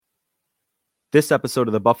This episode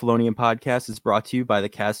of the Buffalonian Podcast is brought to you by the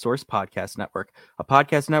CastSource Podcast Network, a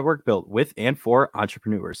podcast network built with and for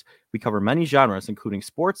entrepreneurs. We cover many genres, including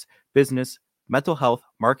sports, business, mental health,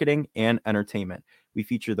 marketing, and entertainment. We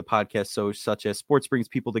feature the podcast shows such as Sports Brings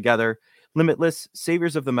People Together, Limitless,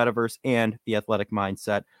 Saviors of the Metaverse, and The Athletic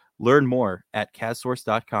Mindset. Learn more at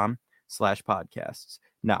castsource.com/podcasts.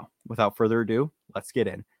 Now, without further ado, let's get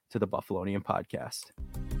into the Buffalonian Podcast.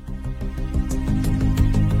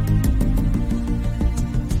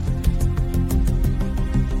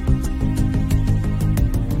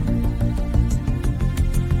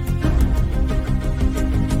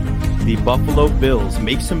 The Buffalo Bills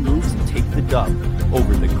make some moves and take the dub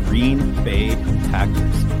over the Green Bay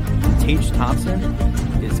Packers. And Tage Thompson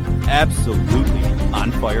is absolutely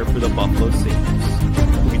on fire for the Buffalo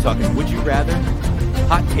Sabres. We'll be talking Would You Rather,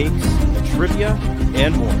 hot takes, trivia,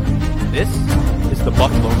 and more. This is the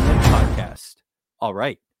Buffalonian Podcast. All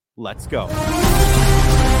right, let's go.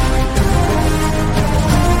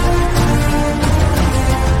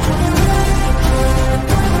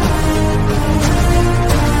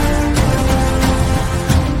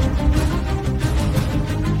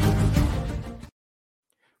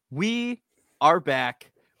 We are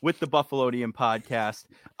back with the Buffalonian Podcast.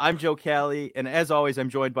 I'm Joe Cali, and as always, I'm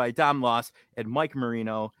joined by Dom Loss and Mike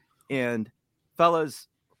Marino. And fellas,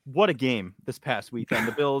 what a game this past weekend.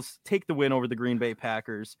 The Bills take the win over the Green Bay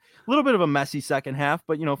Packers. A little bit of a messy second half,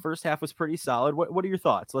 but, first half was pretty solid. What are your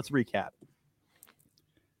thoughts? Let's recap.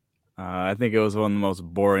 I think it was one of the most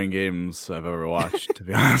boring games I've ever watched, to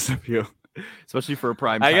be honest with you. Especially for a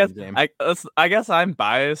prime time game. I guess I'm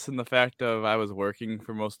biased in the fact of I was working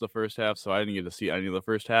for most of the first half, so I didn't get to see any of the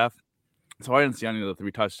first half. So I didn't see any of the 3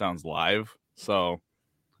 touchdowns live. So,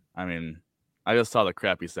 I just saw the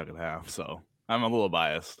crappy second half, so I'm a little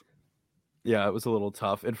biased. Yeah, it was a little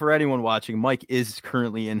tough. And for anyone watching, Mike is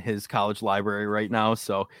currently in his college library right now,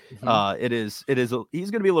 so he's going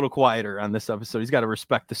to be a little quieter on this episode. He's got to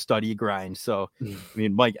respect the study grind. So,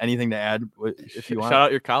 Mike, anything to add if you want? Shout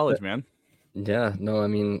out your college, man. Yeah, no,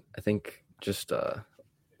 I think just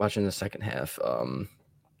watching the second half, it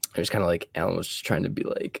was kind of like Alan was just trying to be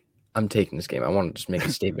like, I'm taking this game. I want to just make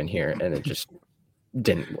a statement here, and it just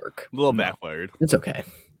didn't work. A little backfired. It's okay.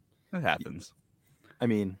 It happens.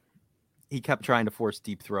 He kept trying to force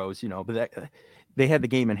deep throws, but they had the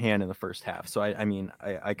game in hand in the first half. So, I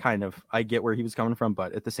get where he was coming from,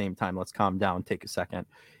 but at the same time, let's calm down, take a second,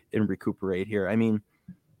 and recuperate here.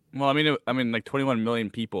 Like 21 million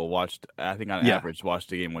people watched, I think on average, watched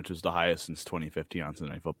the game, which was the highest since 2015 on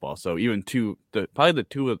Sunday Night Football. So even probably the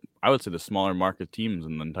two, I would say the smaller market teams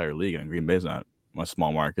in the entire league, and Green Bay's not a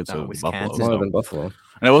small market, so Buffalo. Smaller than Buffalo.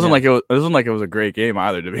 And it wasn't like it was a great game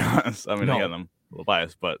either, to be honest. No. Again, I'm a little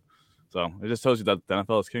biased, but so it just tells you that the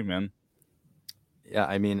NFL is king, man. Yeah,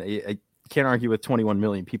 I can't argue with 21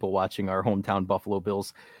 million people watching our hometown Buffalo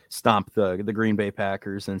Bills stomp the Green Bay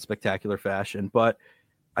Packers in spectacular fashion, but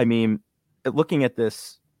looking at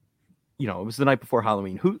this, it was the night before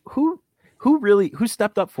Halloween. Who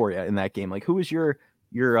stepped up for you in that game? Like, who was your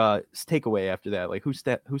takeaway after that? Like, who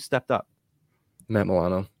stepped up? Matt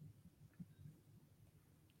Milano.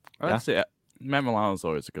 I'd say Matt Milano is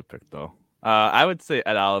always a good pick, though. I would say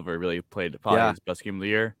Ed Oliver really played probably his best game of the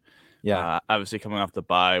year. Yeah, obviously coming off the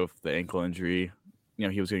bye with the ankle injury,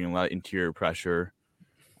 he was getting a lot of interior pressure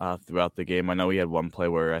throughout the game. I know he had one play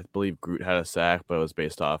where I believe Groot had a sack, but it was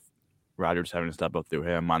based off Rodgers having to step up through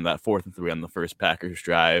him on that 4th and 3 on the first Packers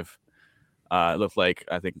drive. It looked like,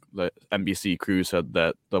 I think the NBC crew said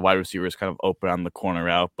that the wide receiver was kind of open on the corner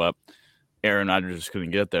route, but Aaron Rodgers just couldn't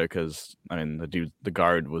get there because, the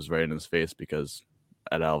guard was right in his face because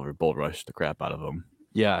Ed Oliver bull rushed the crap out of him.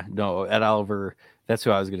 Yeah, no, Ed Oliver, that's who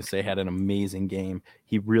I was going to say, had an amazing game.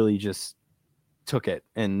 He really just took it,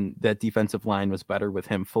 and that defensive line was better with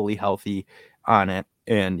him fully healthy on it,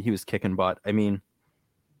 and he was kicking butt.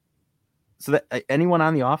 So that anyone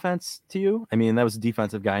on the offense to you? That was a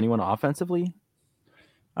defensive guy. Anyone offensively?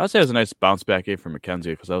 I would say it was a nice bounce back game for McKenzie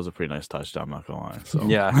because that was a pretty nice touchdown, I'm not gonna lie. So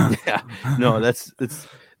yeah. No, it's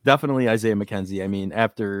definitely Isaiah McKenzie.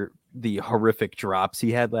 After the horrific drops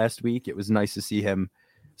he had last week, it was nice to see him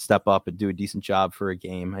step up and do a decent job for a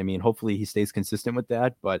game. Hopefully he stays consistent with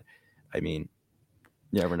that, but you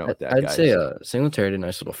never know with that. I'd say Singletary did a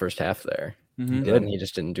nice little first half there. Mm-hmm. He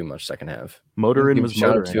just didn't do much second half. Motorin was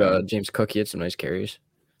shout out to James Cook. He had some nice carries.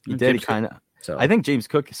 He did. He kind of. So I think James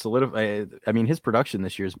Cook solidified. His production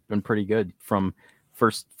this year has been pretty good from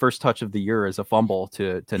first touch of the year as a fumble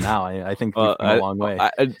to now. I think we've come a long way.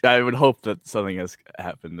 I would hope that something has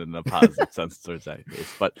happened in a positive sense towards that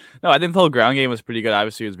case. But no, I think the whole ground game was pretty good.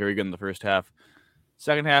 Obviously, it was very good in the first half.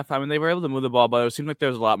 Second half, I mean, they were able to move the ball, but it seemed like there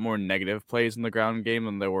was a lot more negative plays in the ground game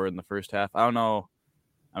than there were in the first half. I don't know.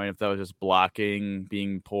 I mean, if that was just blocking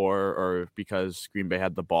being poor or because Green Bay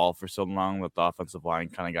had the ball for so long that the offensive line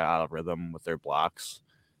kind of got out of rhythm with their blocks.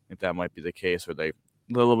 I think that might be the case, or they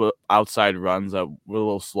little bit outside runs that were a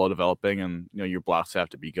little slow developing, and your blocks have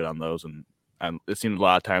to be good on those. And it seemed a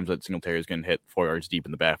lot of times that Singletary was getting hit 4 yards deep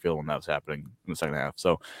in the backfield when that was happening in the second half.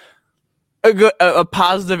 So a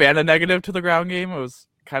positive and a negative to the ground game. It was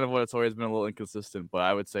kind of what it's always been, a little inconsistent, but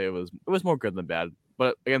I would say it was more good than bad.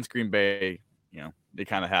 But against Green Bay, they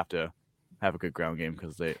kind of have to have a good ground game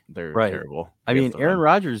because they're terrible. I mean, Aaron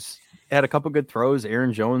Rodgers had a couple good throws.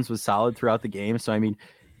 Aaron Jones was solid throughout the game. So, I mean,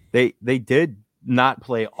 they did not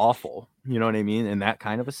play awful, you know what I mean, in that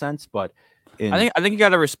kind of a sense. But I think you got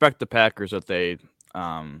to respect the Packers that they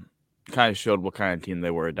kind of showed what kind of team they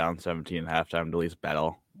were down 17 at halftime to at least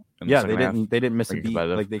battle. Yeah, they didn't miss a beat.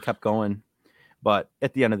 Like, they kept going. But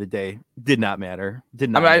at the end of the day, did not matter.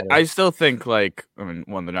 I still think, they're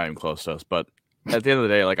not even close to us, but at the end of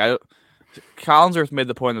the day, Collinsworth made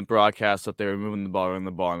the point in the broadcast that they were moving the ball, and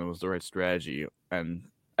it was the right strategy. And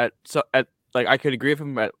I could agree with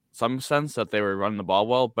him at some sense that they were running the ball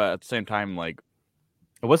well, but at the same time, it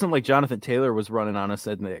wasn't like Jonathan Taylor was running on us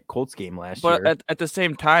in the Colts game last year. But at the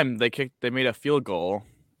same time, they made a field goal.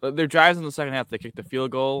 Their drives in the second half, they kicked the field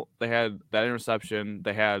goal. They had that interception.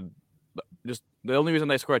 They had just the only reason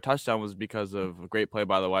they scored a touchdown was because of a great play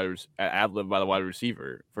by the ad-lib by the wide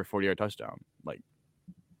receiver for a 40-yard touchdown.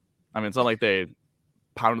 It's not like they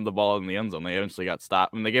pounded the ball in the end zone. They eventually got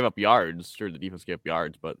stopped. They gave up yards. Sure, the defense gave up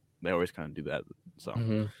yards, but they always kind of do that.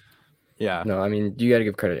 So, yeah. No, you got to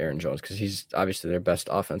give credit to Aaron Jones because he's obviously their best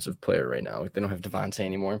offensive player right now. They don't have Devontae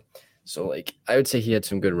anymore. So, I would say he had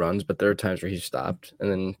some good runs, but there are times where he stopped. And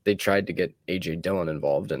then they tried to get A.J. Dillon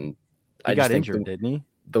involved. And he got injured, didn't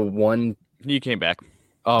he? He came back.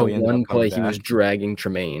 Oh, the one play he was dragging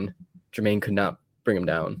Tremaine. Tremaine could not bring him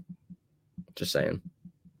down. Just saying.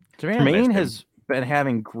 Tremaine has been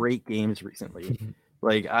having great games recently.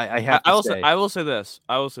 I will say this.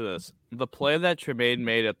 The play that Tremaine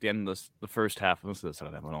made at the end of the first half, this is the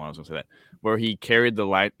second half, I don't know why I was going to say that, where he carried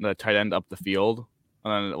the tight end up the field,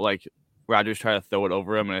 and then Rodgers tried to throw it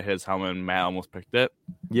over him, and it hit his helmet, and Matt almost picked it.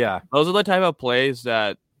 Yeah. Those are the type of plays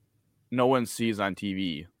that no one sees on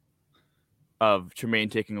TV of Tremaine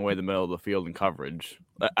taking away the middle of the field in coverage.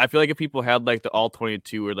 I feel like if people had the all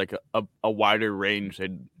 22 or a wider range,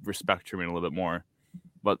 they'd respect Tremaine a little bit more.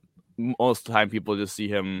 But most of the time, people just see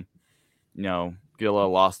him, get a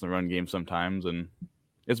little lost in the run game sometimes, and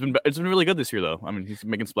it's been really good this year though. He's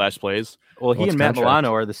making splash plays. Well, he and Matt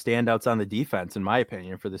Milano are the standouts on the defense, in my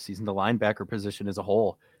opinion, for the season. The linebacker position as a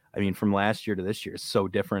whole, from last year to this year, is so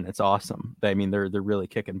different. It's awesome. They're really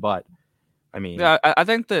kicking butt. Yeah, I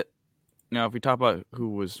think that. If we talk about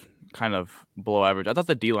who was kind of below average, I thought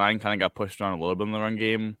the D-line kind of got pushed on a little bit in the run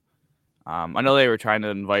game. I know they were trying to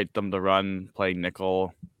invite them to run, playing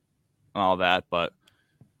nickel and all that, but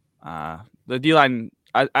the D-line,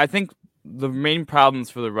 I think the main problems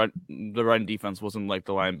for the run defense wasn't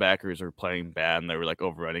the linebackers are playing bad and they were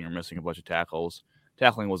overrunning or missing a bunch of tackles.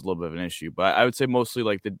 Tackling was a little bit of an issue, but I would say mostly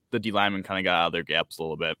the D-linemen kind of got out of their gaps a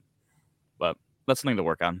little bit, but that's something to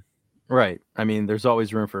work on. Right. There's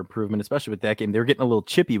always room for improvement, especially with that game. They were getting a little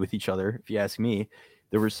chippy with each other, if you ask me.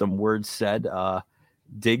 There were some words said.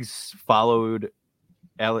 Diggs followed,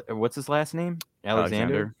 what's his last name?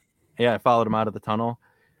 Alexander. Yeah, I followed him out of the tunnel,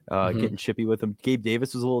 getting chippy with him. Gabe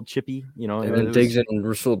Davis was a little chippy, And then Diggs and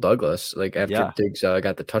Rasul Douglas, after Diggs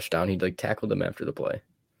got the touchdown, he tackled him after the play.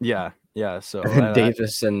 Yeah. So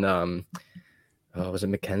Davis and was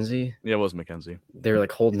it McKenzie? Yeah, it was McKenzie. They were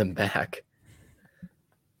holding him back.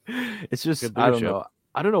 It's just I don't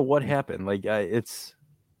know what happened. It's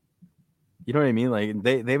you know what I mean.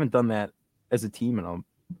 They haven't done that as a team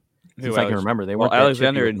since I can remember. They weren't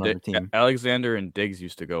Alexander and Diggs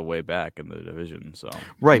used to go way back in the division. So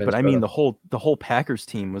right, but the whole Packers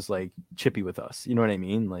team was chippy with us. You know what I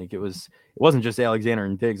mean? It wasn't just Alexander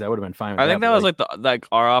and Diggs. I would have been fine with I think that was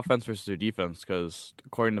our offense versus their defense, because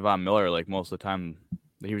according to Von Miller, most of the time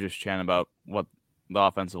he was just chanting about what the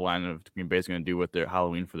offensive line of Green Bay is going to do with their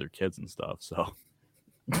Halloween for their kids and stuff. So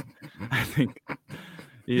I think,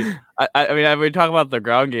 we talk about the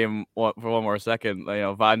ground game for one more second.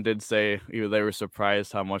 Von did say they were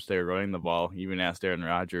surprised how much they were running the ball. He even asked Aaron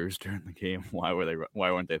Rodgers during the game why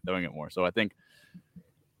weren't they throwing it more. So I think,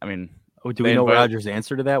 do we know Rodgers'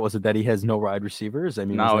 answer to that? Was it that he has no wide receivers?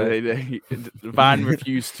 Von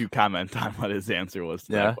refused to comment on what his answer was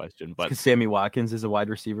to that question. But Sammy Watkins is a wide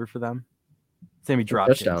receiver for them. Sammy dropped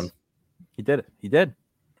touchdown. He did it. He did.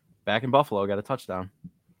 Back in Buffalo, got a touchdown.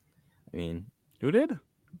 Who did?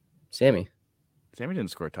 Sammy. Sammy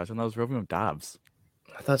didn't score a touchdown. That was Romeo Dobbs.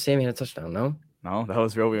 I thought Sammy had a touchdown. No. No, that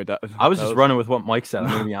was Romeo Dobbs. I was just running with what Mike said. I'm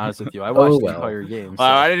going to be honest with you. I Oh, watched the well. entire game. So.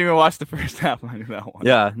 I didn't even watch the first half. I knew that one.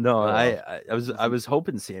 Yeah, no, Oh, I was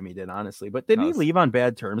hoping Sammy did, honestly. But didn't he leave on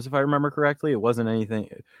bad terms, if I remember correctly? It wasn't anything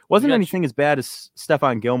as bad as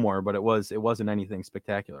Stephon Gilmore, but it wasn't anything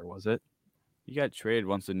spectacular, was it? He got traded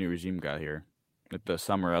once the new regime got here. At the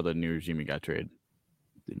summer of the new regime, he got traded.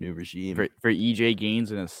 The new regime. For EJ Gaines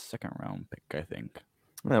and a second round pick, I think.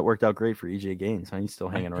 Well, that worked out great for EJ Gaines. Huh? He's still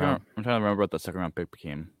hanging around. I'm trying to remember what the second round pick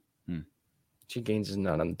became. EJ Gaines is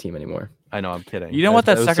not on the team anymore. I know, I'm kidding. You know what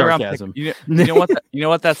that second round pick, you know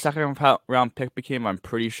what that second round pick became? I'm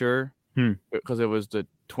pretty sure because it was the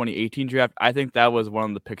 2018 draft. I think that was one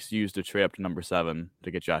of the picks used to trade up to number 7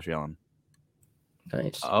 to get Josh Allen.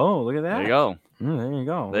 Nice. Oh, look at that. There you go. There you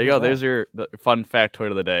go. There you go. There's your fun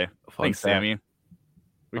factoid of the day. Thanks, Sammy.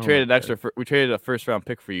 We traded we traded a first round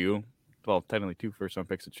pick for you. Well, technically 2 first round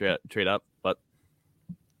picks to trade up, but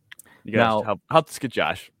you guys help us get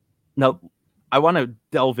Josh. Now, I want to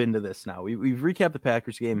delve into this now. We've recapped the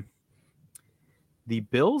Packers game. The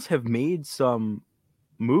Bills have made some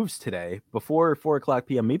moves today before 4:00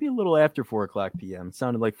 p.m., maybe a little after 4:00 p.m. It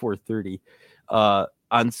sounded like 4:30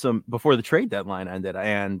 on some before the trade deadline ended.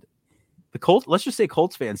 And the Colts, let's just say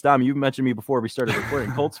Colts fans, Dom, you mentioned me before we started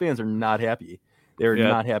recording. Colts fans are not happy. They're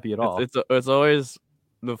not happy at all. It's always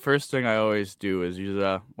the first thing I always do is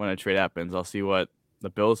usually when a trade happens, I'll see what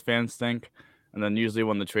the Bills fans think. And then usually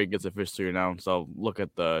when the trade gets officially announced, I'll look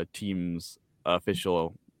at the team's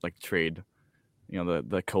official trade,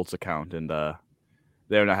 the Colts account, and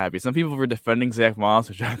they're not happy. Some people were defending Zach Moss,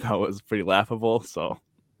 which I thought was pretty laughable. So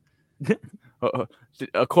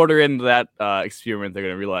a quarter into that experiment, they're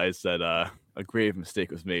going to realize that a grave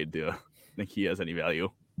mistake was made to think he has any value.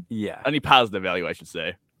 Yeah. Any positive value, I should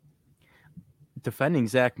say. Defending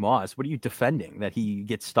Zach Moss, what are you defending? That he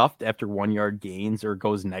gets stuffed after 1 yard gains or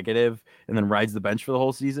goes negative and then rides the bench for the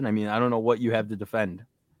whole season? I mean, I don't know what you have to defend.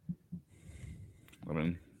 I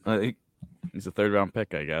mean, he's a 3rd round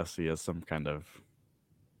pick, I guess. He has some kind of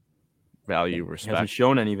value, respect. He hasn't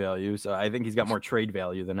shown any value, so I think he's got more trade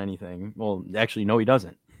value than anything. Well, actually, no, he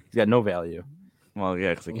doesn't. He's got no value. Well,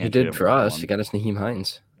 yeah, because he did for us. He got us Naheem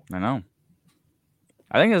Hines. I know.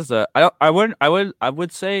 I think it's I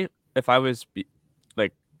would say if I was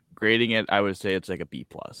grading it, I would say it's like a B+.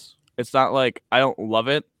 It's not like I don't love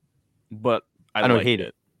it, but I don't hate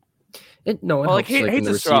it. It helps, hate's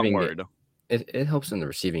a strong word. It helps in the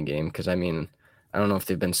receiving game because I mean I don't know if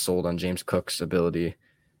they've been sold on James Cook's ability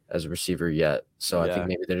as a receiver yet, so I think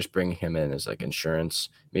maybe they're just bringing him in as insurance,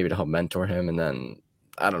 maybe to help mentor him, and then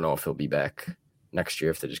I don't know if he'll be back next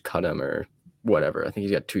year if they just cut him or whatever. I think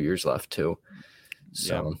he's got 2 years left too.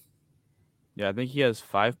 So. Yeah, I think he has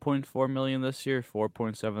 $5.4 million this year,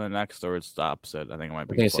 4.7 the next, or it's the opposite. I think it might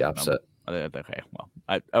be. I think it's the opposite. Okay, well,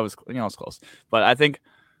 I was close, but I think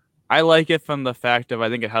I like it from the fact of I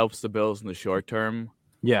think it helps the Bills in the short term.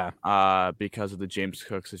 Yeah. Because of the James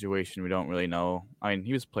Cook situation, we don't really know. I mean,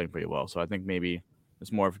 he was playing pretty well, so I think maybe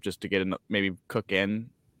it's more of just to get in. Maybe Cook and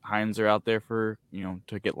Hines are out there for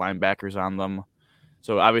to get linebackers on them.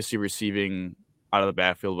 So obviously receiving out of the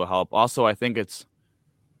backfield will help. Also, I think it's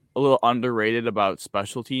a little underrated about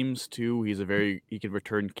special teams too. He can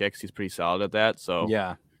return kicks. He's pretty solid at that. So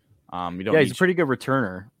yeah, he's a pretty good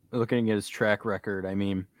returner. Looking at his track record, I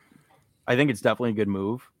mean, I think it's definitely a good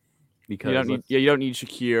move because you don't need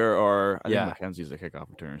Shakir or I think McKenzie's a kickoff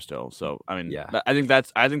returner still. So I mean, I think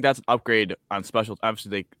that's an upgrade on special.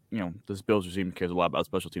 Obviously, this Bills regime cares a lot about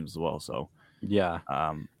special teams as well. So yeah,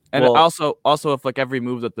 and also if every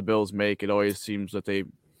move that the Bills make, it always seems that they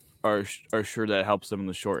are sure that it helps them in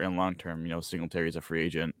the short and long term. Singletary's a free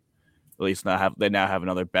agent. At least they now have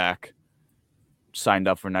another back signed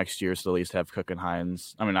up for next year, so at least have Cook and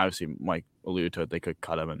Hines. I mean, obviously Mike alluded to it; they could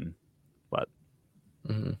cut him, but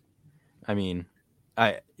I mean,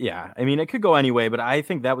 it could go anyway. But I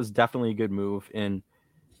think that was definitely a good move. And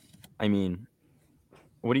I mean,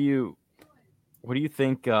 what do you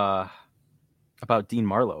think about Dean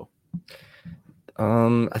Marlowe?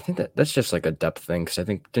 I think that's just a depth thing because I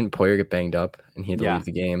think didn't Poyer get banged up and he had to leave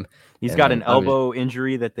the game. He's got an elbow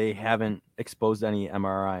injury that they haven't exposed any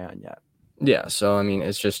MRI on yet. Yeah, so I mean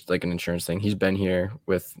it's just an insurance thing. He's been here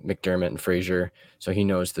with McDermott and Frazier, so he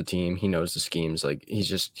knows the team, he knows the schemes. He's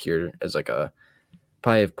just here as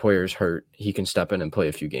probably if Poyer's hurt, he can step in and play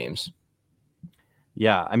a few games.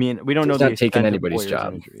 Yeah, I mean we don't know. He's not taking anybody's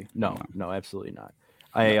job. Injury. No, absolutely not.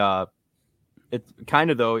 It kind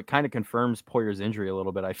of confirms Poyer's injury a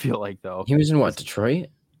little bit. I feel like though he was in Detroit.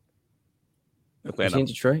 Was he in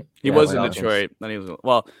Detroit? He was in Detroit. Then he was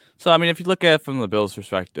So I mean, if you look at it from the Bills'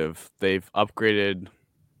 perspective, they've upgraded.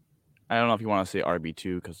 I don't know if you want to say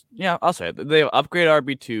RB2 because I'll say it. They've upgraded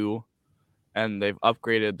RB2, and they've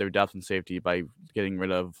upgraded their depth and safety by getting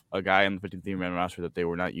rid of a guy in the 53-man roster that they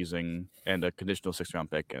were not using, and a conditional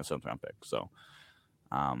 6th-round pick and a 7th-round pick. So,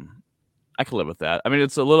 I can live with that. I mean,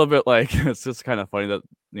 it's a little bit like it's just kind of funny that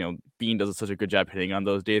Bean does such a good job hitting on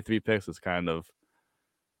those day 3 picks. It's kind of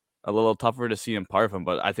a little tougher to see him part of them,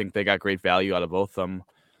 but I think they got great value out of both of them.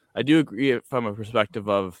 I do agree from a perspective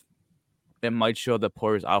of it might show that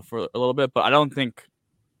Poyer's out for a little bit, but I don't think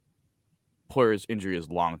Poyer's injury is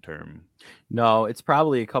long term. No, it's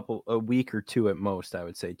probably a week or 2 at most, I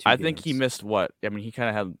would say. I think he missed what? I mean, he kind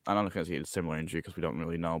of had, I don't know if he had a similar injury because we don't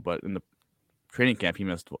really know, but in the training camp, he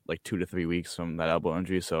missed like 2 to 3 weeks from that elbow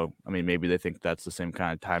injury. So, I mean, maybe they think that's the same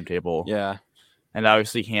kind of timetable. Yeah. And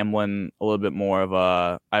obviously Hamlin, a little bit more of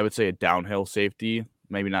I would say a downhill safety,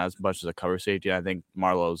 maybe not as much as a cover safety. I think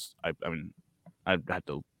Marlowe's, I'm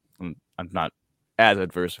not as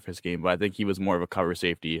adverse of his game, but I think he was more of a cover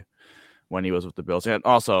safety when he was with the Bills. And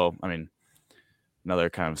also, I mean, another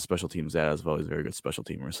kind of special teams that as well. He's a very good special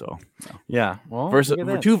teamer. So, yeah. Well,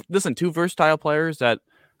 two versatile players that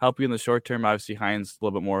help you in the short term. Obviously, Hines a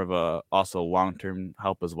little bit more of a also long term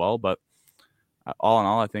help as well. But all in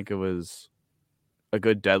all, I think it was a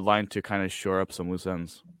good deadline to kind of shore up some loose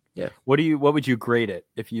ends. Yeah. What would you grade it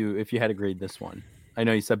if you had to grade this one? I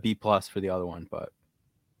know you said B+ for the other one, but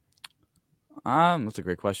that's a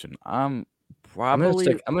great question.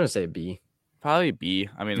 Probably I'm gonna say B. Probably B.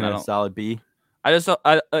 I mean, a solid B. I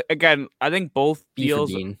think both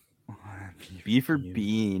deals. B for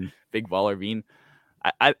Bean. Big baller Bean.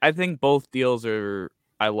 I think both deals are.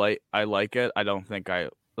 I like it. I don't think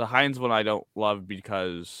the Hines one I don't love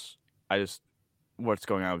because what's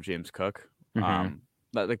going on with James Cook. Mm-hmm.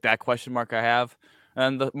 That question mark I have,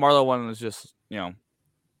 and the Marlowe one is just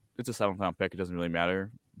it's a 7th-round pick. It doesn't really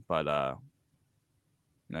matter, but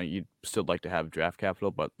you'd still like to have draft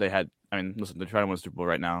capital. But they had. I mean, listen, they're trying to win Super Bowl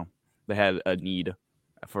right now. They had a need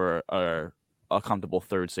for a comfortable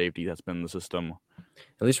third safety that's been in the system.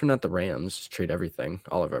 At least we're not the Rams. Just trade everything,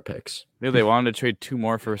 all of our picks. Yeah, they wanted to trade 2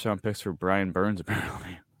 more first-round picks for Brian Burns,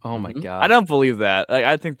 apparently. Oh my God! I don't believe that.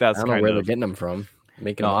 I think that's. I don't know where they're getting them from.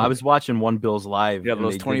 I was watching One Bills Live. Yeah,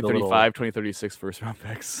 those 2035, 2036 first-round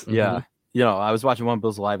picks. Yeah, I was watching One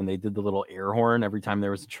Bills Live, and they did the little air horn every time there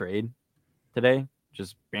was a trade today.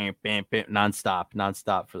 Just bam, bam, bam,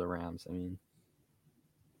 nonstop for the Rams. I mean,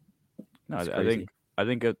 no,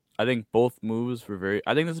 I think both moves were very.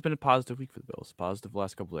 I think this has been a positive week for the Bills. Positive the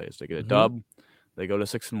last couple of days. They get a dub. They go to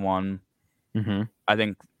 6-1. Mm-hmm. I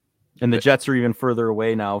think. And the Jets are even further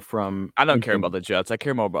away now from. I don't care about the Jets. I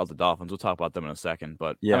care more about the Dolphins. We'll talk about them in a second.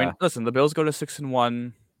 But yeah. I mean, listen, the Bills go to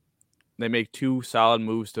 6-1. They make 2 solid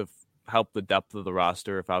moves to help the depth of the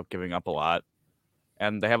roster without giving up a lot.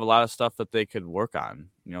 And they have a lot of stuff that they could work on.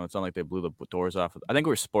 It's not like they blew the doors off. I think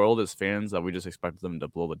we're spoiled as fans that we just expected them to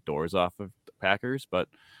blow the doors off of the Packers. But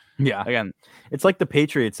yeah, again, it's like the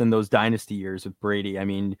Patriots in those dynasty years with Brady. I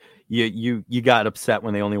mean, you got upset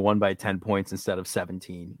when they only won by 10 points instead of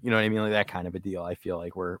 17. You know what I mean? Like that kind of a deal. I feel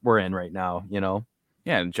like we're in right now.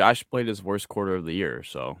 Yeah, and Josh played his worst quarter of the year,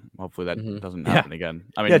 so hopefully that doesn't happen again.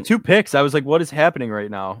 I mean, 2 picks. I was like, what is happening right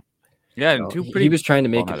now? Yeah, and he was trying to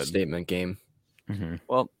make it a statement game. Mm-hmm.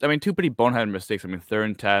 Well, I mean, 2 pretty boneheaded mistakes. I mean, 3rd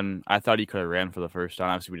and 10. I thought he could have ran for the first down.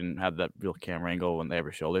 Obviously, we didn't have that real camera angle when they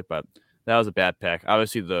ever showed it, but that was a bad pick.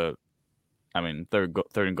 Obviously, third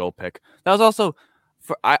and goal pick. That was also,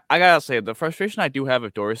 I gotta say, the frustration I do have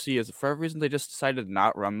with Dorsey is for every reason they just decided to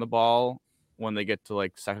not run the ball when they get to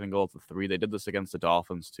 2nd and goal to 3. They did this against the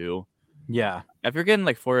Dolphins too. Yeah. If you're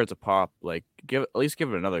getting 4 yards a pop, at least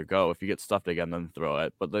give it another go. If you get stuffed again, then throw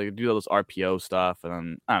it. But they do all this RPO stuff, and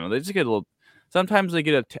then I don't know. They just get a little. Sometimes they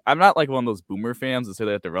get I'm not like one of those boomer fans that say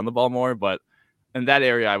they have to run the ball more, but in that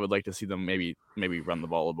area, I would like to see them maybe run the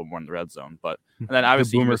ball a little bit more in the red zone. But and then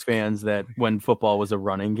obviously boomer fans that when football was a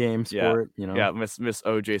running game sport, yeah, miss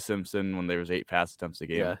O.J. Simpson when there was 8 pass attempts a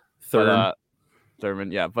game. Yeah,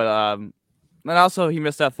 Thurman, yeah, but then also he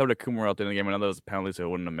missed that throw to Kumar at the end of the game. I know those penalties, so it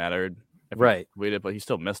wouldn't have mattered. Right, but he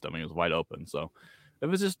still missed them. He was wide open, so it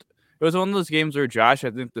was one of those games where Josh, I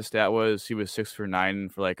think the stat was he was 6 for 9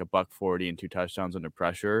 for $140 and 2 touchdowns under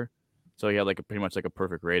pressure. So he had pretty much a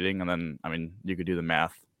perfect rating. And then, I mean, you could do the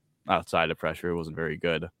math outside of pressure. It wasn't very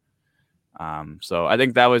good. So I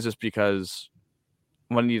think that was just because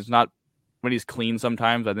when he's clean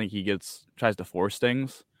sometimes, I think he tries to force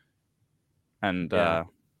things. And it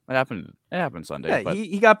happened Sunday. Yeah, but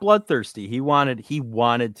he got bloodthirsty. He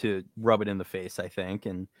wanted to rub it in the face, I think.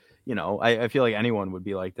 And I feel like anyone would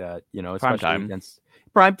be like that, Prime especially time. against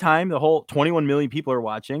prime time. The whole 21 million people are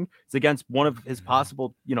watching. It's against one of his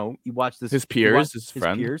possible, he watched this. His peers, his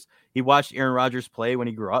friend. peers. He watched Aaron Rodgers play when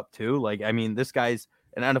he grew up too. Like, I mean, this guy's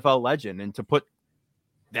an NFL legend, and to put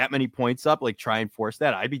that many points up, like try and force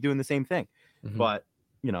that, I'd be doing the same thing. Mhm. But,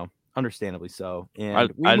 understandably so.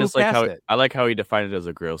 And I just like how he defined it as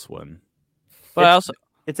a gross win. But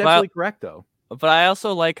it's absolutely correct though. But I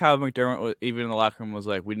also like how McDermott, even in the locker room, was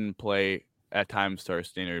like, we didn't play at times to our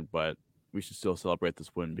standard, but we should still celebrate this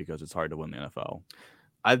win because it's hard to win the NFL.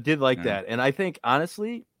 I did like that. And I think,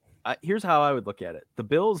 honestly, here's how I would look at it. The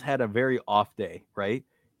Bills had a very off day, right?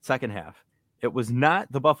 Second half. It was not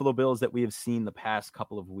the Buffalo Bills that we have seen the past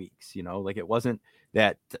couple of weeks, like it wasn't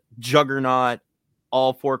that juggernaut,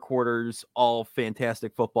 all 4 quarters, all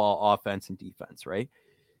fantastic football, offense and defense, right?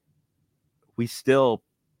 We still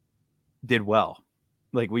did well.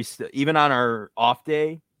 Like even on our off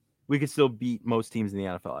day, we could still beat most teams in the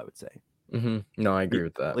NFL, I would say. Mm-hmm. No, I agree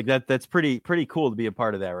with that. Like that's pretty cool to be a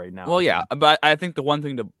part of that right now. Well, yeah, but I think the one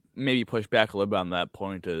thing to maybe push back a little bit on that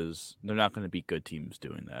point is they're not going to beat good teams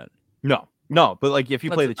doing that. No, but like if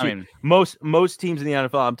you play the Chiefs, most teams in the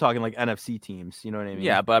NFL, I'm talking like NFC teams, you know what I mean?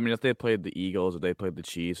 Yeah, but I mean if they played the Eagles, or they played the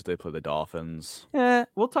Chiefs, or they played the Dolphins.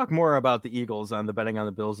 We'll talk more about the Eagles on the betting on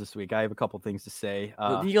the Bills this week. I have a couple things to say.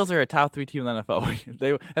 The Eagles are a top 3 team in the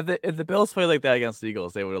NFL. If the Bills played like that against the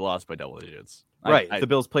Eagles, they would have lost by double digits. Right. If the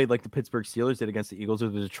Bills played like the Pittsburgh Steelers did against the Eagles or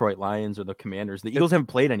the Detroit Lions or the Commanders. The Eagles haven't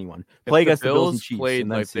played anyone. Play against the Bills and Chiefs. Played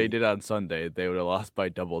like they did on Sunday, they would have lost by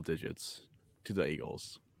double digits to the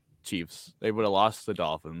Eagles. Chiefs. They would have lost the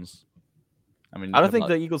Dolphins. I mean, I don't think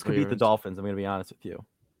the Eagles could beat the Dolphins. I'm going to be honest with you.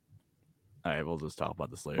 All right, we'll just talk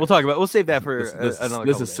about this later. We'll save that for another.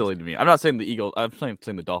 This is silly to me. I'm not saying the Eagles. I'm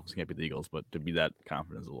saying the Dolphins can't beat the Eagles, but to be that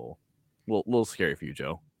confident is a little scary for you,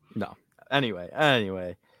 Joe. No. Anyway,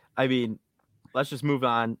 I mean, let's just move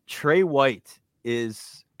on. Trey White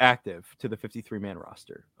is active to the 53-man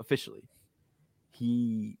roster officially.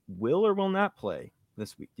 He will or will not play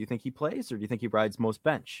this week. Do you think he plays, or do you think he rides most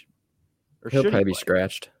bench? Or he'll probably be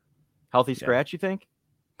scratched. Healthy scratch, you think?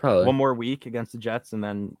 Probably one more week against the Jets, and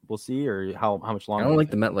then we'll see, or how much longer? I don't like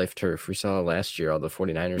the MetLife turf. We saw last year all the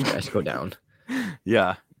 49ers guys go down.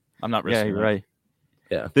 Yeah, I'm not risking. Yeah, you're right.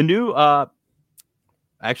 Yeah, the new.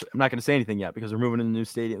 Actually, I'm not going to say anything yet because we're moving to the new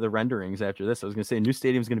stadium. The renderings after this, I was going to say new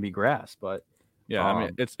stadium is going to be grass, but yeah, I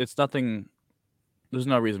mean it's nothing. There's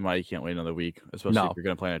no reason why you can't wait another week, especially if you're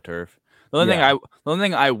going to play on a turf. The only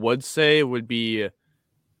thing I would say would be,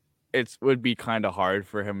 it would be kind of hard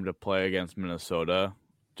for him to play against Minnesota,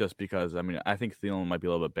 just because I think Thielen might be a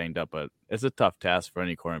little bit banged up, but it's a tough task for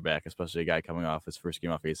any cornerback, especially a guy coming off his first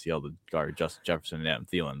game off ACL to guard Justin Jefferson and Adam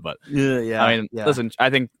Thielen. But listen,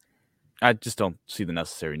 I just don't see the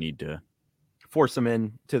necessary need to force him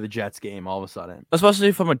in to the Jets game all of a sudden,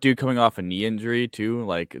 especially from a dude coming off a knee injury too.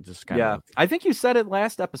 Like it just kind of. I think you said it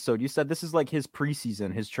last episode. You said this is like his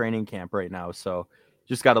preseason, his training camp right now. So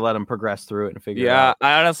just got to let him progress through it and figure it out.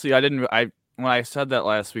 Yeah, when I said that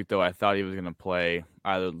last week though, I thought he was going to play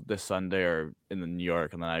either this Sunday or in the New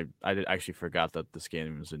York, and then I actually forgot that this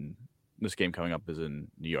game coming up is in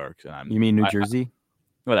New York. And you mean New Jersey?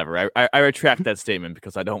 Whatever. I retract that statement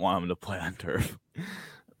because I don't want him to play on turf.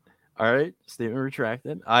 All right, statement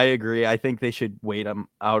retracted. I agree. I think they should wait him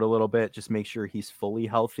out a little bit, just make sure he's fully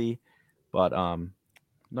healthy. But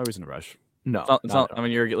no reason to rush. No, it's not. I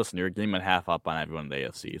mean, you're a game and a half up on everyone in the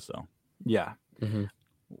AFC. So yeah. Mm-hmm.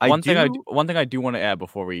 One thing I do want to add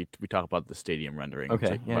before we talk about the stadium rendering.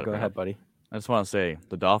 Okay, yeah, go ahead, buddy. I just want to say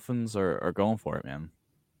the Dolphins are going for it, man.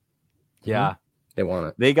 Yeah, they want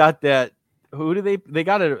it. They got that. Who do they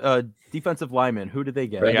got a defensive lineman? Who did they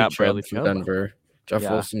get? They got Bradley from Denver. Jeff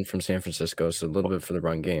Wilson from San Francisco, so a little bit for the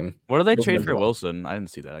run game. What did they trade for Wilson? I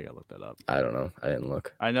didn't see that. I gotta look that up. I don't know. I didn't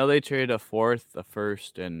look. I know they traded a 4th, a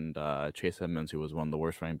 1st, and Chase Edmonds, who was one of the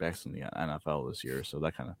worst running backs in the NFL this year. So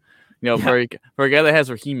that kind of, for a guy that has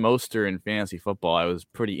Raheem Mostert in fantasy football, I was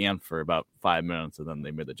pretty amped for about 5 minutes, and then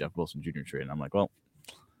they made the Jeff Wilson Jr. trade, and I'm like, well,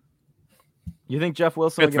 you think Jeff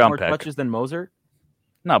Wilson will get more touches than Mostert?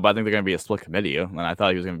 No, but I think they're going to be a split committee, and I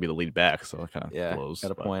thought he was going to be the lead back, so it kind of blows.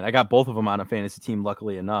 Got a point. I got both of them on a fantasy team,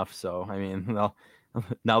 luckily enough. So I mean,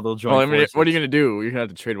 now they'll join. Well, what are you going to do? You're going to have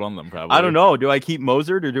to trade one of them, probably. I don't know. Do I keep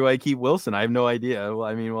Mostert or do I keep Wilson? I have no idea. Well,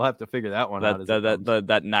 I mean, we'll have to figure that one out.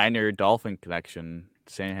 That Niner Dolphin connection,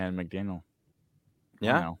 Shanahan McDaniel.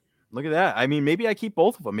 Yeah, look at that. I mean, maybe I keep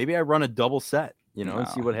both of them. Maybe I run a double set. And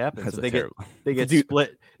see what happens. If they get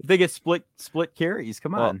split. If they get split carries,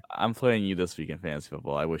 come on. I'm playing you this week in fantasy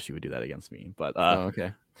football. I wish you would do that against me. But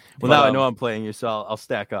okay. Well, now I know I'm playing you, so I'll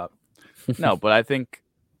stack up. No, but I think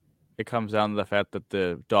it comes down to the fact that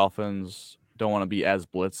the Dolphins don't want to be as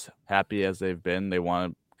blitz happy as they've been. They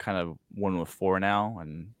want to kind of win with 4 now,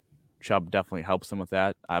 and Chubb definitely helps them with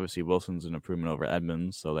that. Obviously, Wilson's an improvement over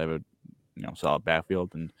Edmonds, so they have a solid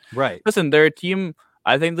backfield. And listen, they're a team.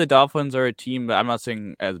 I think the Dolphins are a team that I'm not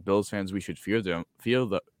saying as Bills fans we should fear them,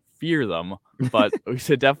 but we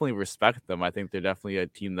should definitely respect them. I think they're definitely a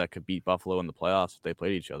team that could beat Buffalo in the playoffs if they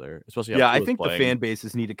played each other, especially. I think the fan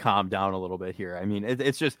bases need to calm down a little bit here. I mean,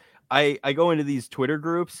 it's just I go into these Twitter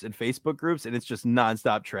groups and Facebook groups, and it's just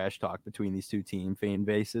nonstop trash talk between these two team fan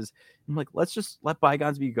bases. I'm like, let's just let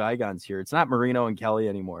bygones be bygones here. It's not Marino and Kelly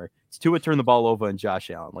anymore. It's Tua turn the ball over and Josh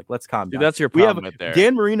Allen. Like, let's calm down. Dude, that's your problem right there.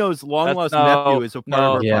 Dan Marino's long lost nephew is a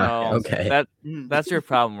part of our podcast. Okay, that's your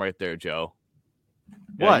problem right there, Joe.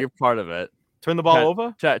 Yeah, what? You're part of it. Turn the ball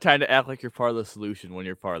over? Trying to act like you're part of the solution when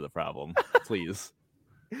you're part of the problem. Please.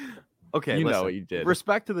 Okay, you know what you did.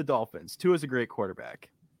 Respect to the Dolphins. Tua's a great quarterback.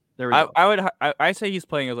 There we go. I say he's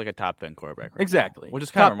playing as like a top 10 quarterback. Right exactly. Now, which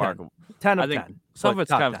is kind of remarkable. 10 of 10. Some of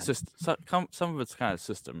it's kind of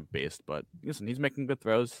system based, but listen, he's making good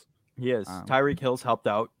throws. He is. Tyreek Hill's helped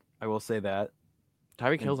out. I will say that.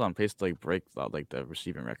 Tyreek Hill's on pace to like break like the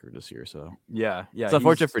receiving record this year. So yeah. It's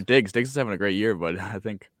unfortunate for Diggs. Diggs is having a great year, but I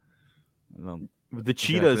think the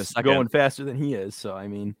Cheetah's going faster than he is. So I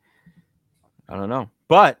mean, I don't know.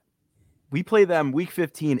 But we play them week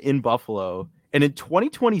 15 in Buffalo, and in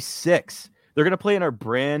 2026 they're going to play in our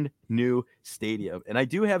brand new stadium. And I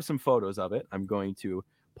do have some photos of it. I'm going to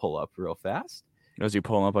pull up real fast. As you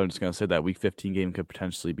pull them up, I'm just going to say that week 15 game could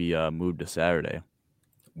potentially be moved to Saturday.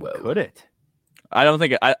 Well, could it? I don't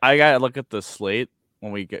think I got to look at the slate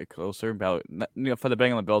when we get closer. About for the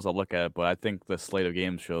Bengals and Bills, I'll look at it, but I think the slate of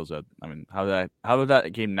games shows that. I mean, how did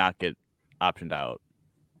that game not get optioned out?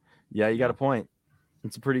 Yeah, you got a point.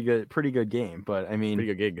 It's a pretty good game, but I mean,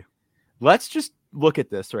 pretty good gig. Let's just look at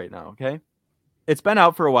this right now, okay? It's been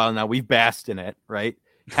out for a while now. We've basked in it, right?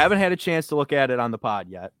 Haven't had a chance to look at it on the pod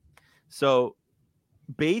yet. So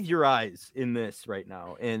bathe your eyes in this right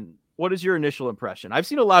now. And what is your initial impression? I've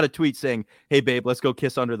seen a lot of tweets saying, hey, babe, let's go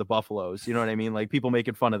kiss under the buffaloes. You know what I mean? Like people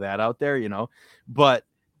making fun of that out there, But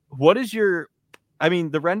what is the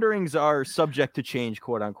renderings are subject to change,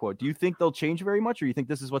 quote unquote. Do you think they'll change very much, or you think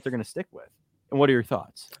this is what they're going to stick with? And what are your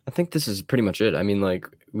thoughts? I think this is pretty much it. I mean, like,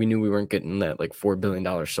 we knew we weren't getting that like $4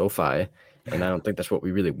 billion SoFi, and I don't think that's what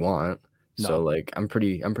we really want. No. So like, I'm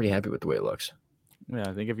pretty happy with the way it looks. Yeah,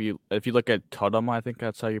 I think if you look at Tottenham, I think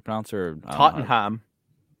that's how you pronounce it. Or Tottenham.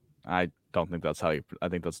 I don't think that's how you. I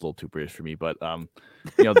think that's a little too British for me. But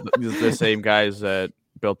the same guys that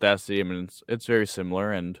built that stadium, and it's very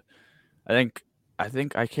similar. And I think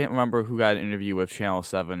I can't remember who got an interview with Channel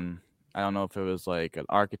 7. I don't know if it was like an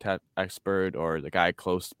architect expert or the guy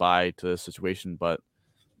close by to the situation, but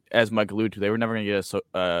as Mike alluded to, they were never going to get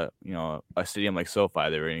a stadium like SoFi.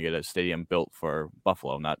 They were going to get a stadium built for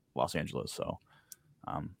Buffalo, not Los Angeles. So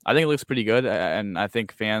I think it looks pretty good, and I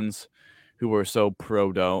think fans who were so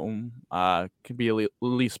pro dome can be at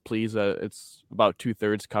least pleased that it's about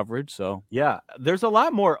 2/3 coverage. So yeah, there's a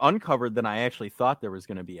lot more uncovered than I actually thought there was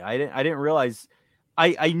going to be. I didn't realize.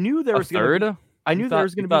 I knew there was third. I knew there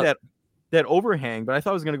was going to be that overhang, but I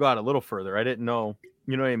thought it was going to go out a little further. I didn't know.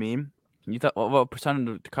 You know what I mean? You thought what percent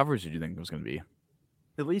of the coverage did you think it was going to be?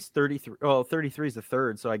 At least 33. Well, 33 is a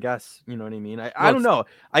third, so I guess you know what I mean. I don't know.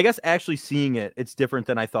 I guess actually seeing it, it's different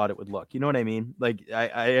than I thought it would look. You know what I mean? Like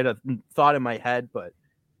I had a thought in my head, but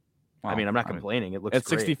I mean, I'm not complaining. It looks. It's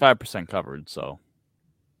 65% covered, so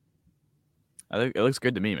I think it looks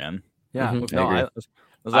good to me, man. Yeah. Mm-hmm.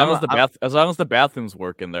 As long as the bathrooms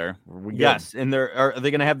work in there, we're yes. And are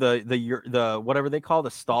they going to have the whatever they call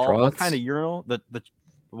the stall? Troughs? What kind of urinal? The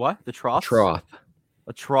what? The trough? Trough.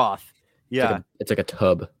 A trough. Yeah. It's like a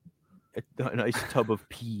tub. A nice tub of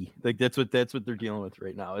pee. Like that's what they're dealing with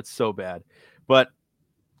right now. It's so bad. But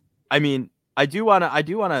I mean, I do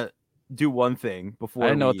wanna do one thing before. I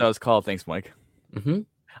didn't know what that was called. Thanks, Mike. Mm-hmm.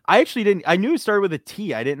 I actually didn't. I knew it started with a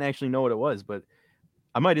T. I didn't actually know what it was, but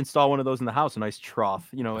I might install one of those in the house. A nice trough,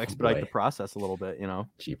 expedite the process a little bit,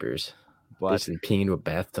 Cheapers. But basically peeing into a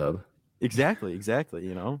bathtub. Exactly.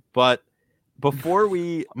 But before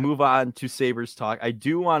we move on to Sabres talk, I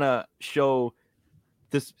do want to show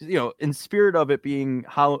this, in spirit of it being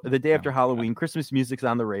the day after Halloween, Christmas music's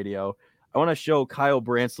on the radio. I want to show Kyle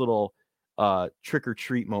Brandt's little trick or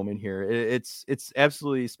treat moment here. It's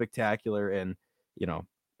absolutely spectacular, and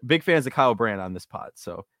big fans of Kyle Brandt on this pod.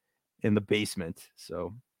 So in the basement.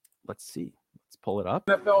 So let's see. Let's pull it up.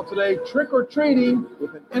 NFL today, trick or treating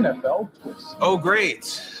with an NFL twist. Oh,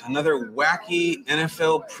 great. Another wacky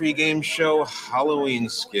NFL pregame show Halloween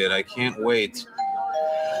skit. I can't wait.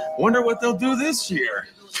 Wonder what they'll do this year.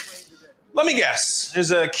 Let me guess.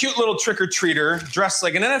 There's a cute little trick-or-treater dressed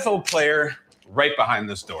like an NFL player right behind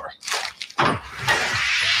this door.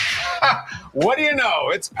 What do you know?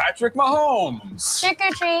 It's Patrick Mahomes. Trick or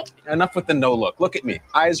treat. Enough with the no look. Look at me.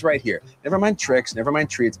 Eyes right here. Never mind tricks. Never mind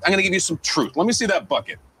treats. I'm going to give you some truth. Let me see that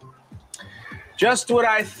bucket. Just what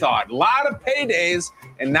I thought. A lot of paydays,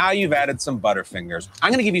 and now you've added some Butterfingers.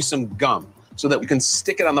 I'm going to give you some gum so that we can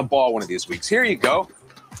stick it on the ball one of these weeks. Here you go.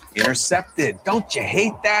 Intercepted. Don't you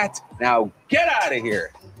hate that? Now get out of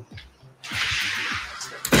here.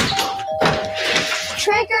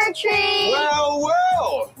 Trick or treat.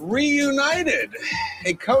 Well, reunited.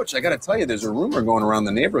 Hey, Coach, I got to tell you, there's a rumor going around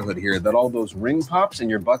the neighborhood here that all those ring pops in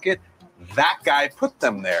your bucket, that guy put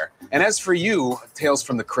them there. And as for you, Tales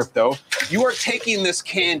from the Crypto, you are taking this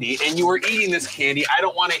candy and you are eating this candy. I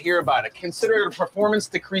don't want to hear about it. Consider it a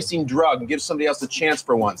performance-decreasing drug and give somebody else a chance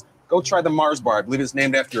for once. Go try the Mars bar. I believe it's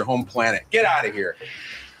named after your home planet. Get out of here.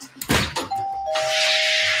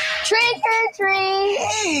 Trick or treat.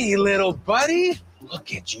 Hey, little buddy.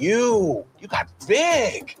 Look at you. You got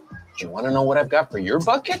big. Do you want to know what I've got for your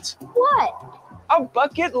bucket? What? A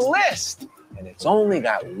bucket list. And it's only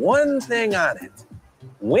got one thing on it.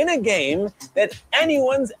 Win a game that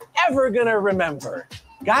anyone's ever going to remember.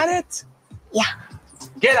 Got it? Yeah.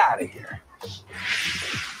 Get out of here.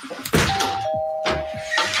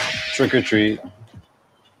 Trick or treat.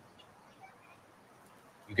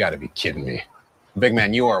 You got to be kidding me. Big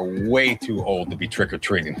man, you are way too old to be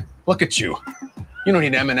trick-or-treating. Look at you. You don't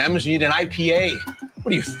need M&Ms, you need an IPA.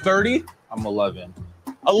 What are you, 30? I'm 11.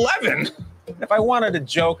 11? If I wanted a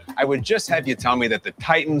joke, I would just have you tell me that the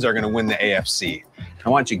Titans are going to win the AFC. I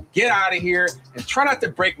want you to get out of here and try not to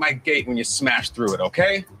break my gate when you smash through it,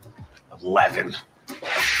 okay? 11.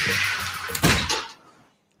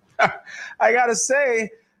 I got to say,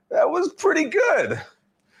 that was pretty good.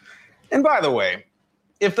 And by the way,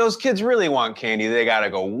 if those kids really want candy, they got to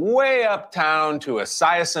go way uptown to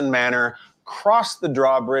Esiason Manor, cross the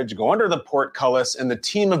drawbridge, go under the portcullis, and the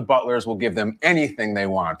team of butlers will give them anything they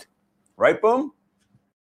want. Right, Boom?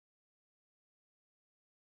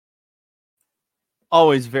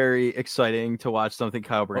 Always very exciting to watch something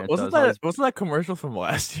Kyle Brandt does. Wasn't that commercial from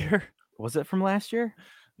last year? Was it from last year?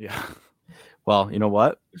 Yeah. Well, you know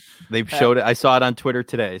what? They showed it. I saw it on Twitter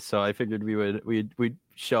today, so I figured we'd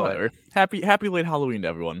show it. Happy late Halloween to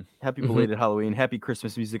everyone. Happy belated Halloween. Happy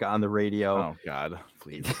Christmas music on the radio. Oh God,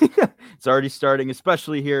 please. It's already starting,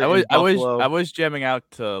 especially here in Buffalo. I was jamming out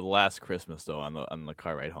to Last Christmas though on the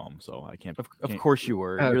car ride home, so I can't. Of course you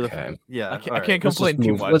were. Okay. I can't complain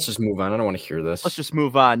too much. Let's just move on. I don't want to hear this. Let's just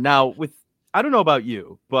move on. Now, I don't know about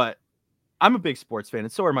you, but I'm a big sports fan,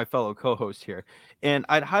 and so are my fellow co-hosts here. And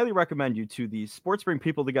I'd highly recommend you to the Sports Bring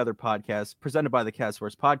People Together podcast presented by the Cast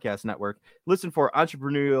Sports Podcast Network. Listen for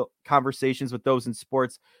entrepreneurial conversations with those in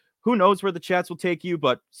sports. Who knows where the chats will take you,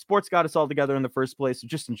 but sports got us all together in the first place, so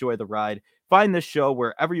just enjoy the ride. Find this show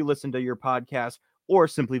wherever you listen to your podcast, or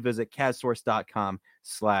simply visit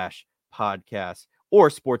castsource.com/podcast or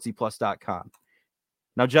sportsyplus.com.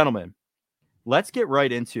 Now, gentlemen, let's get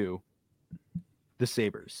right into the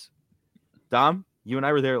Sabres. Dom, you and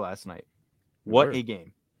I were there last night. What a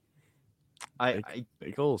game. Eight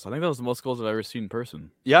goals. I think that was the most goals I've ever seen in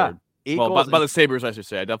person. Yeah. 8 goals. By the Sabres, I should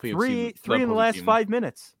say. I definitely have seen three in the last 5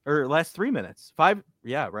 minutes. Or last 3 minutes. 5.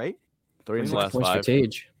 Yeah, right? 3 in the last 5.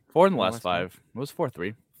 4 in the last 5. It was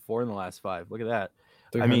 4-3. 4 in the last 5. Look at that.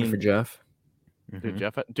 I mean, for Jeff.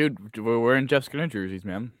 Dude, we're wearing Jeff Skinner jerseys,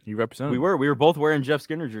 man. You represent. We were both wearing Jeff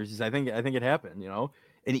Skinner jerseys. I think it happened,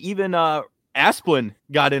 And even Asplund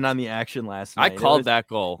got in on the action last night. I called that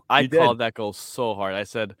goal. I called that goal so hard. I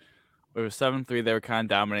said it was 7-3. They were kind of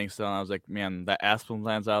dominating still. And I was like, man, that Asplund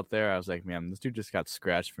lands out there. I was like, man, this dude just got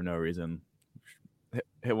scratched for no reason.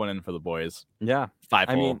 Hit one in for the boys. Yeah. 5-0.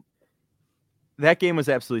 I mean, that game was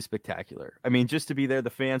absolutely spectacular. I mean, just to be there, the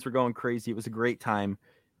fans were going crazy. It was a great time.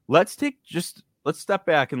 Let's step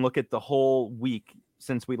back and look at the whole week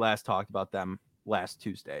since we last talked about them last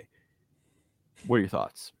Tuesday. What are your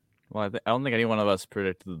thoughts? Well, I don't think any one of us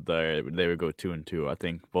predicted they would go 2-2. I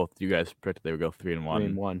think both you guys predicted they would go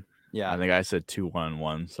 3-1. 3-1. Yeah. I think I said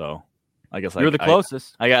 2-1-1. So I guess you're the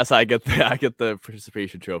closest. I guess I get the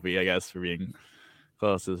participation trophy. I guess for being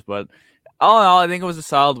closest. But all in all, I think it was a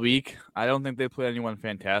solid week. I don't think they played anyone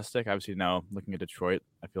fantastic. Obviously, now looking at Detroit,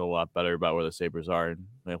 I feel a lot better about where the Sabres are in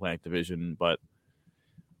the Atlantic Division. But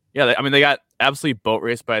yeah, they got absolutely boat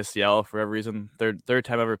raced by Seattle for every reason. Third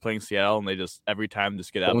time ever playing Seattle, and they just every time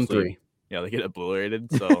just get absolutely, they get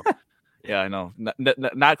obliterated. So yeah, I know,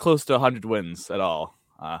 not close to 100 wins at all.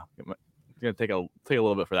 It's gonna take a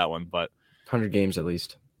little bit for that one, but 100 games at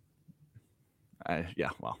least.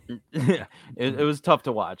 Well, it was tough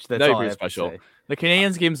to watch. That's That'd be all I pretty have special. to say. The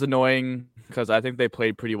Canadiens game's annoying because I think they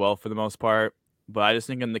played pretty well for the most part, but I just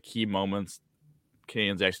think in the key moments,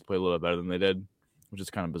 Canadiens actually played a little bit better than they did, which is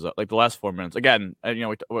kind of bizarre. Like the last 4 minutes, again, I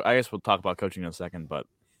guess we'll talk about coaching in a second, but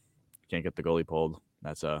can't get the goalie pulled.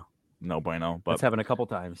 That's a no bueno. But That's happened a couple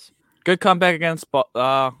times. good comeback against the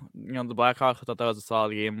Blackhawks. I thought that was a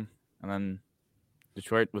solid game, and then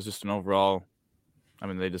Detroit was just an overall. I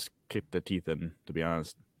mean, they just kicked the teeth in, to be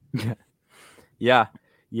honest. Yeah.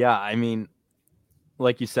 I mean,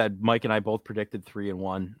 like you said, Mike and I both predicted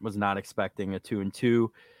 3-1. Was not expecting a 2-2.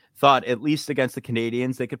 Thought at least against the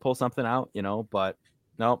Canadiens they could pull something out, but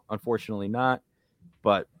no, unfortunately not.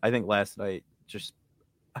 But I think last night, just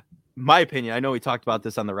my opinion, I know we talked about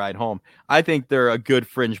this on the ride home. I think they're a good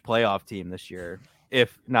fringe playoff team this year,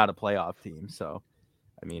 if not a playoff team. So,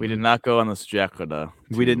 I mean, We did not go on the Skajacota.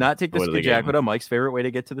 we did not take the go to the game. Skajacota, Mike's favorite way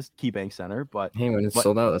to get to the KeyBank Center, but Hey, when it's What-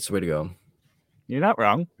 sold out, that's the way to go. You're not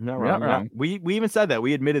wrong. not You're wrong. not wrong. We even said that.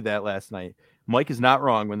 We admitted that last night. Mike is not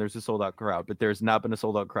wrong when there's a sold out crowd, but there's not been a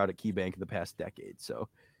sold out crowd at KeyBank in the past decade. So,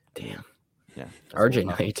 Damn. yeah. RJ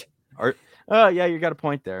night. Oh, yeah, you got a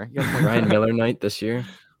point there. You got a point Ryan Miller night this year.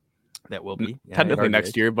 that will be Technically RJ.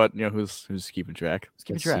 next year, but who's keeping track? Let's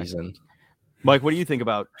keep This track. season. Mike, what do you think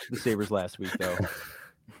about the Sabres last week, though?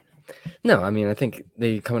 No, I mean, I think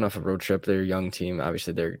they coming off a road trip. They're a young team.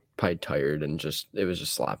 Obviously, they're probably tired and it was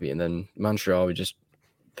just sloppy. And then Montreal,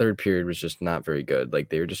 third period was just not very good. Like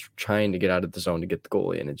they were just trying to get out of the zone to get the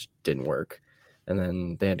goalie, and it just didn't work. And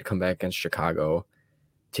then they had to come back against Chicago.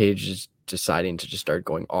 Tage is deciding to just start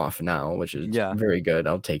going off now, which is very good.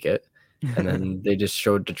 I'll take it. And then they just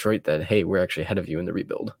showed Detroit that, hey, we're actually ahead of you in the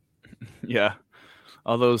rebuild. Yeah.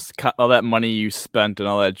 All that money you spent and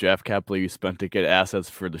all that draft capital you spent to get assets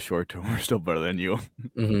for the short term are still better than you,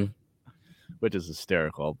 Mm-hmm. which is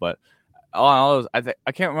hysterical. But all I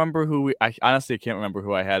can't remember I honestly can't remember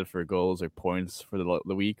who I had for goals or points for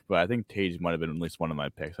the week, but I think Tage might have been at least one of my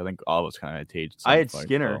picks. I think all of us kind of had Tage. I had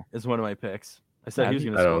Skinner as one of my picks. I said he was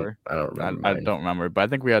going to score. I don't remember. I don't remember, but I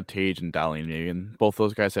think we had Tage and Dahlin maybe, and both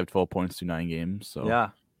those guys have 12 points through 9 games. So Yeah.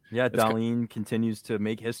 It's Dahlin continues to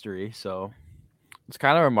make history. So it's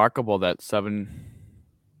kind of remarkable that it's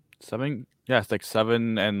like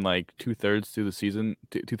 7 and like 2/3 through the season,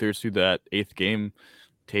 2/3 through that 8th game,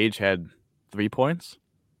 Tage had 3 points,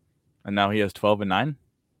 and now he has 12 and 9.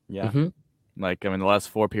 yeah, Mm-hmm. Like, I mean, the last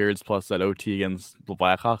 4 periods plus that OT against the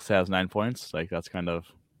Blackhawks has 9 points. Like, that's kind of.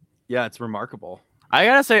 yeah, it's remarkable. I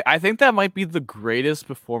gotta say, I think that might be the greatest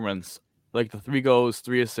performance. Like the 3 goals,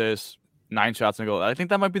 3 assists, 9 shots and a goal. I think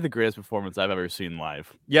that might be the greatest performance I've ever seen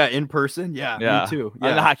live. Yeah, in person. Yeah, Yeah, me too. In the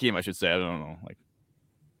Yeah, hockey game, I should say. I don't know. Like,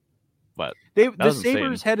 but the was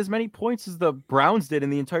Sabres insane. had as many points as the Browns did in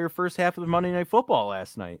the entire first half of the Monday Night Football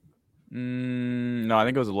last night. no, I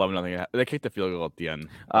think it was 11-0. They kicked the field goal at the end.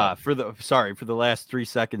 For the last 3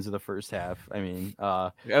 seconds of the first half. I mean,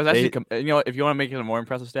 It was actually, if you want to make it a more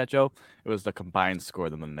impressive stat, Joe, it was the combined score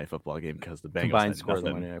of the Monday Night Football game because the Bengals combined had score of the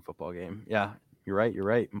nothing. Monday Night Football game. Yeah, you're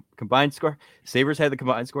right. Combined score. Sabres had the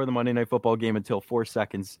combined score of the Monday Night Football game until 4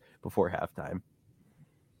 seconds before halftime.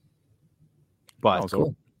 But was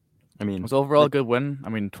cool. I mean, It was overall a good win. I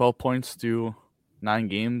mean, 12 points through 9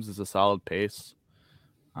 games is a solid pace.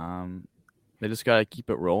 They just got to keep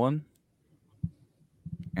it rolling.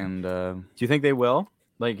 And do you think they will?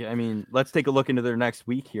 Like, I mean, let's take a look into their next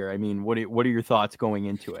week here. I mean, what are your thoughts going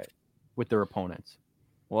into it with their opponents?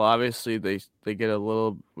 well, obviously they get a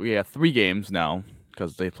little. We have 3 games now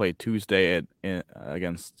because they play Tuesday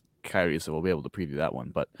against Coyote, so we'll be able to preview that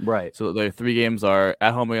one. But Right. so their 3 games are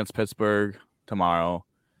at home against Pittsburgh tomorrow,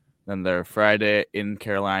 then they're Friday in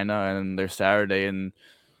Carolina, and they're Saturday in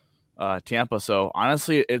Tampa. So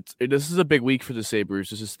honestly, this is a big week for the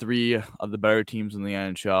Sabres. This is 3 of the better teams in the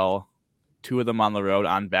NHL, 2 of them on the road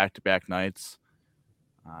on back-to-back nights.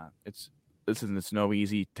 It's no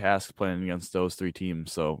easy task playing against those 3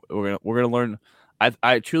 teams. So we're gonna learn.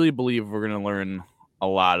 I truly believe we're gonna learn a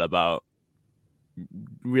lot about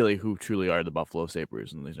really who truly are the Buffalo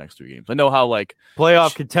Sabres in these next 3 games. I know how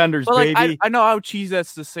Playoff contenders, well, like, baby. I know how cheesy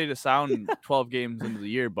that's to say to sound 12 games into the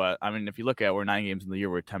year, but I mean, if you look at it, we're 9 games in the year,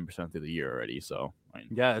 we're 10% through the year already. So I mean,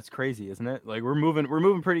 Yeah, it's crazy, isn't it? Like we're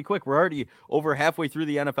moving pretty quick. We're already over halfway through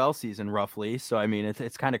the NFL season, roughly. So I mean,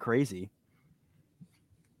 it's kind of crazy.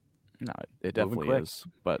 no, it definitely quick. is.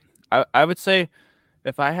 But I would say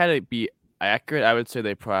if I had to be accurate, I would say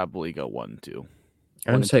they probably go 1-2.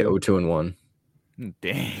 I would say 0-2-1.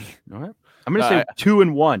 Dang. All right. I'm gonna say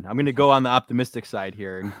 2-1. I'm gonna go on the optimistic side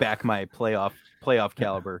here and back my playoff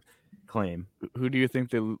caliber claim. Who do you think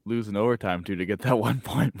they lose in overtime to get that 1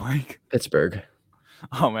 point, Mike? Pittsburgh.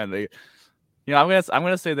 Oh man, You know, I'm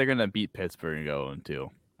gonna say they're gonna beat Pittsburgh and go 2.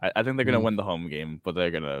 I think they're gonna win the home game, but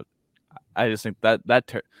they're gonna. I just think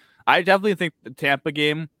I definitely think the Tampa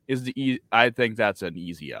game is I think that's an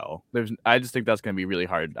easy L. I just think that's gonna be really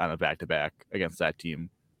hard on a back-to-back against that team.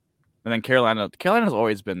 And then Carolina's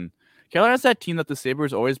that team that the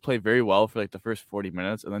Sabres always play very well for like the first 40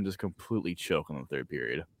 minutes and then just completely choke in the third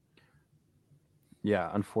period. Yeah,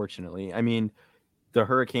 unfortunately. I mean, the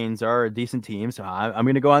Hurricanes are a decent team, so I'm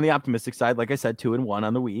going to go on the optimistic side. Like I said, 2-1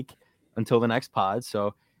 on the week until the next pod.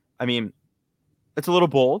 So, I mean, it's a little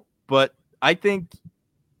bold, but I think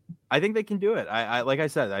they can do it. I like I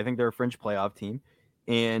said, I think they're a fringe playoff team,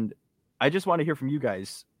 and I just want to hear from you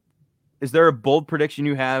guys. Is there a bold prediction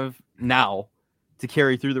you have now to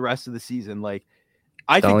carry through the rest of the season? Like,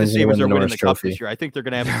 I think the Sabres are winning the Cup this year. I think they're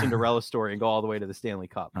going to have a Cinderella story and go all the way to the Stanley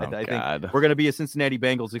Cup. I think we're going to be a Cincinnati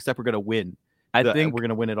Bengals, except we're going to win. I think we're going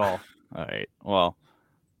to win it all. All right. Well,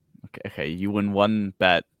 okay. You win one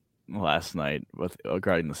bet last night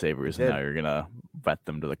regarding the Sabres, and now you're going to bet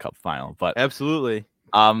them to the Cup final. But absolutely.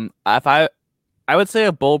 If I would say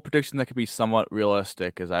a bold prediction that could be somewhat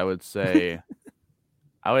realistic is I would say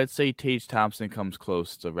Tage Thompson comes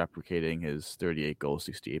close to replicating his 38-goal,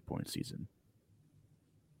 68-point season.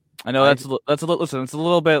 I know that's a little. Listen, it's a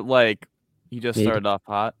little bit like he just started off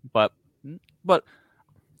hot, but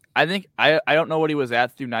I think I don't know what he was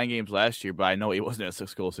at through 9 games last year, but I know he wasn't at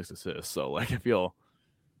 6 goals, 6 assists. So like I feel,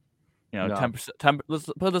 10%. Let's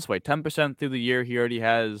put it this way: 10% through the year, he already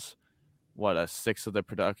has about a sixth of the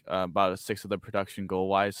production goal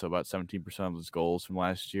wise, so about 17% of his goals from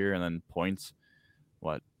last year, and then points,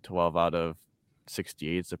 12 out of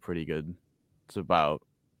 68 is a pretty good. It's about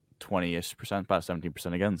 20-ish%, about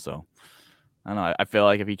 17% again. So I don't know. I feel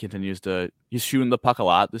like if he continues he's shooting the puck a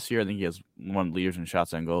lot this year. I think he has one of the leaders in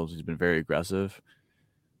shots on goals. He's been very aggressive,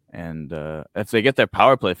 and if they get their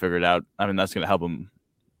power play figured out, I mean that's going to help him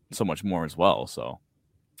so much more as well. So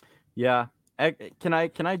yeah. Can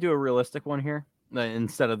I do a realistic one here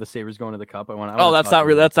instead of the Sabres going to the Cup? That's not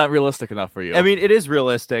realistic enough for you. I mean, it is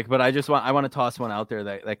realistic, but I want to toss one out there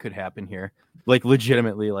that could happen here, like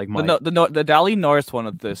legitimately, like Mike. The Dali Norris one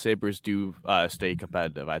of the Sabres do stay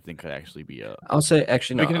competitive. I think could actually be a. I'll say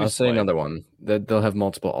another one that they'll have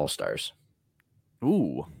multiple All-Stars.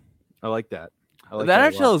 Ooh, I like that. That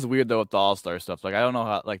actually is weird though with the All-Star stuff. Like I don't know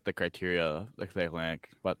how like the criteria like they like,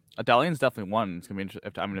 but Dalian's definitely one. It's gonna be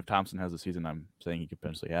interesting. If Thompson has the season, I'm saying he could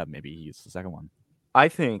potentially have. Maybe he's the second one. I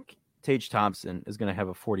think Tage Thompson is going to have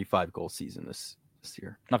a 45-goal season this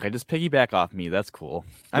year. Okay, just piggyback off me. That's cool.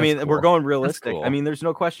 We're going realistic. Cool. I mean, there's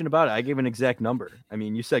no question about it. I gave an exact number. I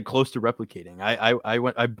mean, you said close to replicating.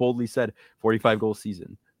 I boldly said 45-goal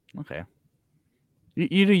season. Okay.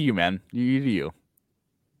 You do you, man. You do you.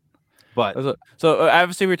 But so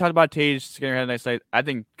obviously we talked about Tage getting a nice night. I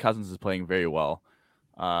think Cousins is playing very well.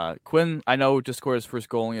 Quinn, I know, just scored his first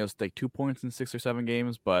goal. Only has like 2 points in 6 or 7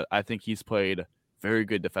 games, but I think he's played very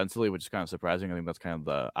good defensively, which is kind of surprising. I think that's kind of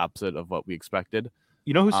the opposite of what we expected.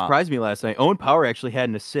 You know who surprised me last night? Owen Power actually had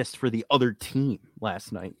an assist for the other team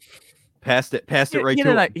last night. Passed it right to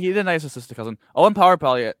him. He did a nice assist to Cousin. Owen Power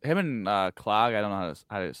probably him and Clog. I don't know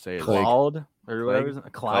how to say it. Cloud or whatever.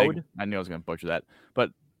 Cloud. I knew I was going to butcher that,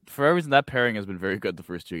 but for every reason, that pairing has been very good the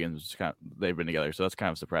first 2 games. Just kind of, they've been together, so that's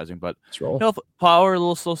kind of surprising. But Power a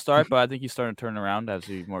little slow start, but I think he's starting to turn around as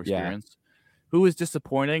he's more experienced. Who is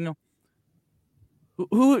disappointing?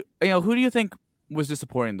 Who do you think was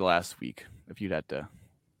disappointing the last week? If you'd had to,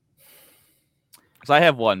 so I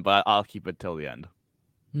have one, but I'll keep it till the end.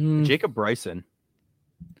 Jacob Bryson.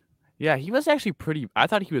 Yeah, he was actually I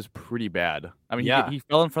thought he was pretty bad. I mean, he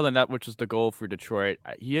fell in front of the net, which was the goal for Detroit.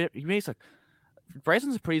 He makes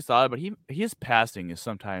Bryson's pretty solid, but his passing is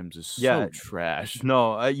sometimes so trash.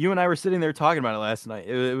 No, you and I were sitting there talking about it last night.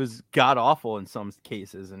 It was god awful in some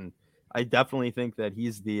cases, and I definitely think that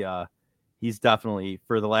he's definitely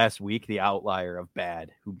for the last week the outlier of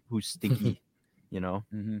bad, who's stinky,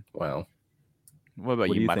 Mm-hmm. Wow. What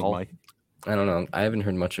about you, Michael? Mike? I don't know. I haven't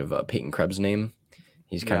heard much of Peyton Krebs' name.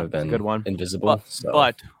 He's kind of been a good one. Invisible.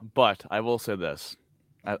 But I will say this: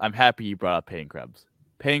 I'm happy you brought up Peyton Krebs.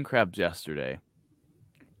 Peyton Krebs yesterday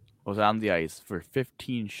was on the ice for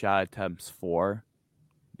 15 shot attempts for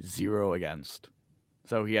 0 against.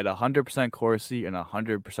 So he had 100% Corsi and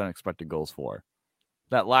 100% expected goals for.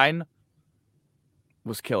 That line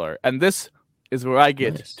was killer. And this is where I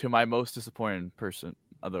get to my most disappointed person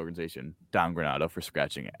of the organization, Don Granato, for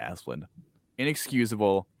scratching Asplund.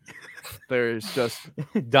 Inexcusable. There's just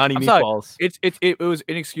Donnie Meatballs. It was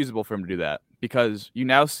inexcusable for him to do that, because you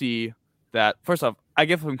now see that, first off, I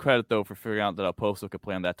give him credit though for figuring out that Oposo could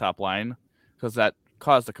play on that top line, because that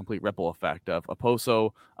caused a complete ripple effect of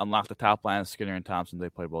Oposo unlocked the top line of Skinner and Thompson. They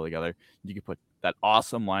played well together. You could put that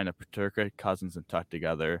awesome line of Peterka, Cousins, and Tuck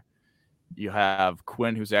together. You have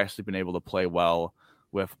Quinn, who's actually been able to play well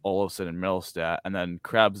with Olofsson and Middlestat, and then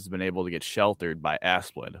Krebs has been able to get sheltered by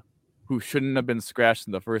Asplund, who shouldn't have been scratched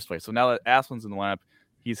in the first place. So now that Asplund's in the lineup,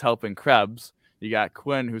 he's helping Krebs. You got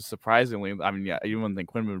Quinn, who's surprisingly, I mean, yeah, you wouldn't think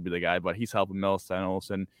Quinn would be the guy, but he's helping Middlestat and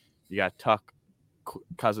Olofsson. You got Tuck,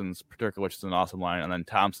 Cousins, Peterka, which is an awesome line, and then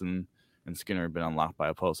Thompson and Skinner have been unlocked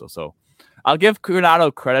by Oposo. So I'll give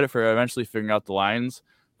Coronado credit for eventually figuring out the lines,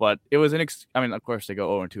 but it was I mean, of course, they go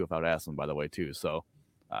 0-2 without Asplund, by the way, too. So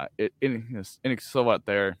so what?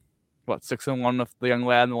 They're 6-1 with the young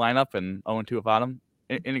lad in the lineup and 0-2 without him.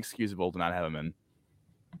 Inexcusable to not have him in.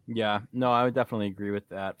 Yeah, no, I would definitely agree with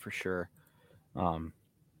that for sure.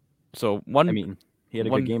 So he had a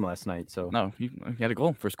good game last night. So no, he had a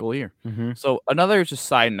goal, first goal here. Mm-hmm. So another just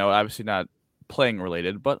side note, obviously not playing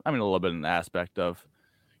related, but I mean a little bit in the aspect of,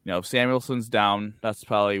 if Samuelson's down, that's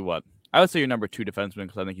probably what I would say your number 2 defenseman,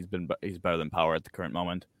 because I think he's better than Power at the current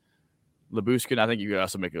moment. Lyubushkin, I think you could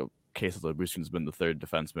also make a case that Lyubushkin's been the 3rd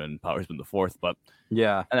defenseman, Power's been the 4th, but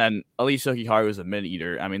yeah. And then Alicia Hiharu is a mid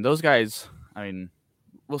eater. I mean, those guys. I mean,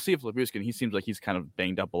 we'll see if Lyubushkin. He seems like he's kind of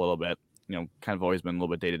banged up a little bit. Kind of always been a little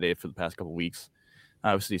bit day to day for the past couple of weeks.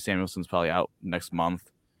 Obviously, Samuelson's probably out next month,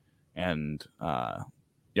 and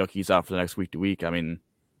Yoki's out for the next week to week. I mean,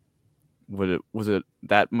 was it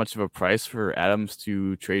that much of a price for Adams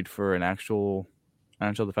to trade for an actual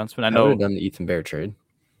defenseman? I know I would have done the Ethan Bear trade.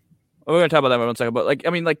 We're gonna talk about that in 1 second,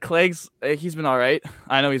 but Clegg's he's been all right.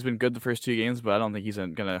 I know he's been good the first 2 games, but I don't think he's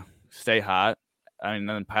gonna stay hot. I mean,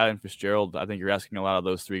 then Pilot and Fitzgerald, I think you're asking a lot of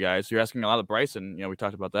those 3 guys. You're asking a lot of Bryson. We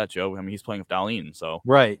talked about that, Joe. I mean, he's playing with Darlene, so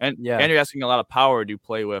right, and yeah, and you're asking a lot of Power to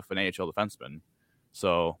play with an AHL defenseman.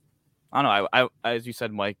 So I don't know. I as you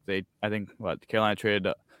said, Mike,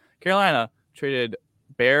 Carolina traded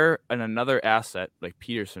Bear and another asset like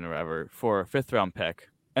Peterson or whatever for a 5th round pick,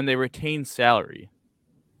 and they retained salary.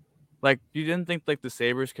 You didn't think the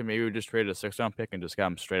Sabres could maybe just trade a 6th round pick and just got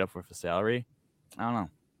him straight up with the salary? I don't know.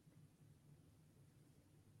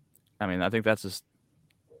 I mean, I think that's just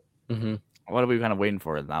what are we kind of waiting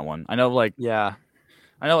for in that one? I know, yeah.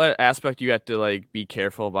 I know that aspect you have to be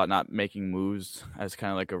careful about not making moves as kind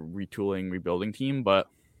of like a retooling, rebuilding team. But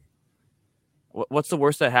what's the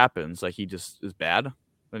worst that happens? He just is bad.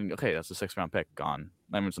 Then okay, that's a 6th round pick gone.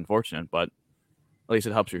 I mean, it's unfortunate, but at least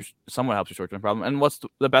it somewhat helps your short term problem. And what's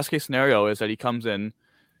the best case scenario is that he comes in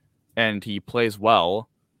and he plays well.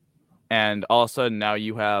 And all of a sudden, now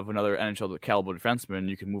you have another NHL caliber defenseman.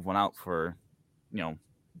 You can move one out for,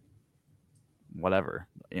 whatever.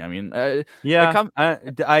 I mean, I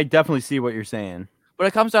definitely see what you're saying. But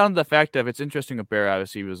it comes down to the fact of it's interesting with Bear.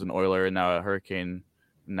 Obviously, he was an Oiler and now a Hurricane.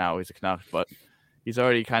 Now he's a Canuck. But he's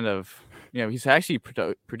already kind of, he's actually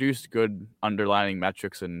produced good underlining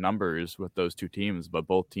metrics and numbers with those 2 teams. But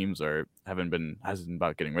both teams haven't been hesitant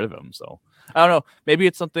about getting rid of him. So I don't know. Maybe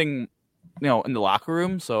it's something in the locker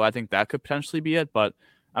room, so I think that could potentially be it. But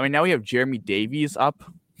I mean, now we have Jeremy Davies up.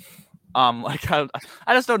 I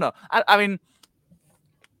just don't know. I mean,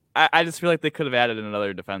 I just feel like they could have added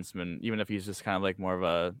another defenseman, even if he's just kind of more of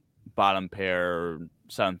a bottom pair or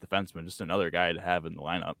 7th defenseman, just another guy to have in the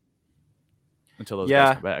lineup until those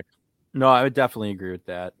guys come back. No, I would definitely agree with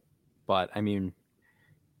that. But I mean,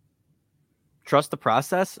 trust the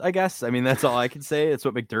process, I guess. I mean, that's all I can say. It's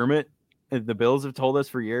what McDermott and the Bills have told us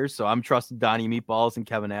for years. So I'm trusting Donnie Meatballs and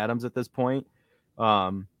Kevin Adams at this point.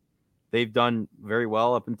 They've done very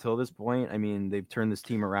well up until this point. I mean, they've turned this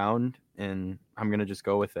team around, and I'm going to just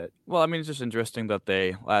go with it. Well, I mean, it's just interesting that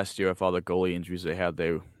they, last year, with all the goalie injuries they had,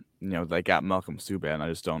 they got Malcolm Subban. I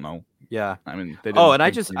just don't know. Yeah. I mean, they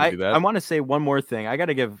didn't I want to say one more thing. I got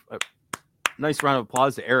to give a nice round of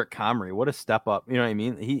applause to Eric Comrie. What a step up. You know what I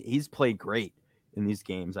mean? He's played great in these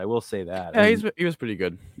games. I will say that. Yeah, he was pretty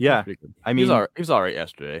good. Yeah. Pretty good. I mean, he was all right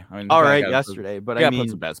yesterday. I mean, all right yesterday, but I mean, put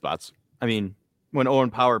some bad spots. I mean, when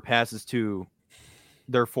Owen Power passes to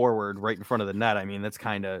their forward right in front of the net, I mean, that's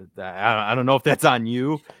kind of, I don't know if that's on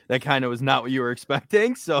you. That kind of was not what you were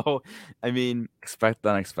expecting. So, I mean, expect the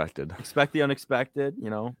unexpected. Expect the unexpected,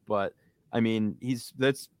 but I mean,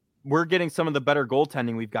 we're getting some of the better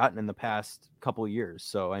goaltending we've gotten in the past couple of years.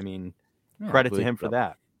 So, I mean, credit to him for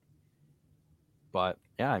that. But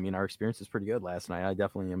yeah, I mean, our experience is pretty good last night. I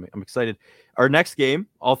definitely I'm excited. Our next game,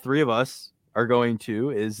 all 3 of us are going to,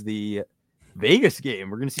 is the Vegas game.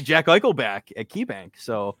 We're going to see Jack Eichel back at KeyBank.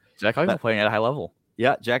 So Jack Eichel playing at a high level.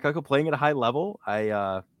 Yeah, Jack Eichel playing at a high level.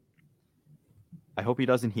 I hope he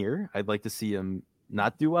doesn't here. I'd like to see him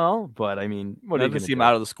not do well, but I mean, what do you see him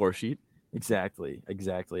out of the score sheet? Exactly.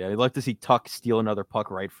 I'd like to see Tuck steal another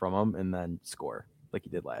puck right from him and then score like he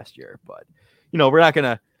did last year. But we're not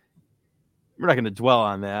gonna dwell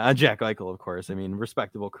on that. On Jack Eichel, of course. I mean,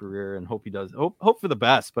 respectable career, and hope he does. Hope for the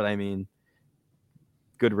best. But I mean,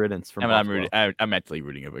 good riddance from. I'm actually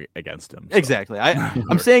rooting against him. So. Exactly.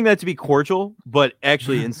 I'm saying that to be cordial, but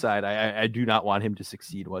actually inside, I do not want him to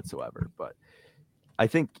succeed whatsoever. But I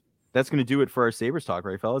think that's going to do it for our Sabres talk,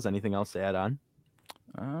 right, fellas? Anything else to add on?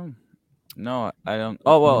 No, I don't.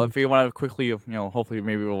 Oh, well, if you want to quickly, hopefully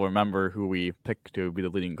maybe we'll remember who we picked to be the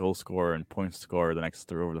leading goal scorer and point scorer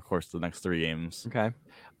over the course of the next 3 games. Okay.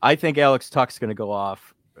 I think Alex Tuck's going to go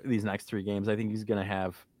off these next 3 games. I think he's going to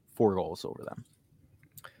have 4 goals over them.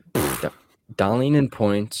 Darlene in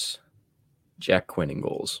points, Jack Quinn in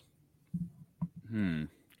goals. I'm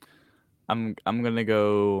gonna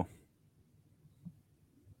go.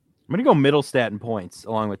 I'm gonna go Middlestat in points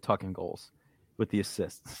along with Tuck in goals with the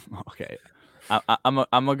assists. Okay, I'm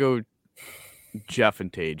gonna go Jeff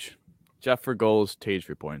and Tage. Jeff for goals, Tage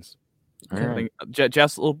for points. All right. I think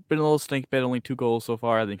Jeff's been a little stink bit, only 2 goals so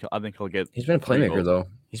far. I think he'll get. He's been a playmaker though.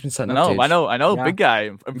 He's been setting up. Tage. I know, Yeah. big guy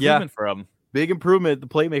improvement for him. Big improvement, the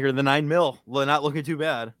playmaker, the 9 mil. Well, not looking too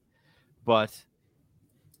bad. But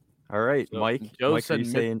all right, So, Mike. Joe Mike, are you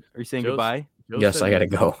saying goodbye? Yes, I gotta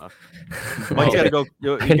go. Mike's gotta go.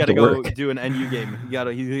 You gotta go work. do an NU game.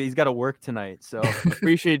 He's got to work tonight. So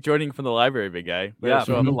appreciate joining from the library, big guy. yeah,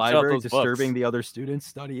 Show from the up library, those disturbing books. the other students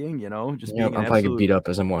studying. Just Yeah, being I'm probably get beat up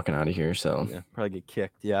as I'm walking out of here. So Yeah, probably get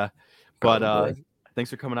kicked. Yeah, but Probably. thanks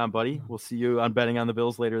for coming on, buddy. We'll see you on Betting on the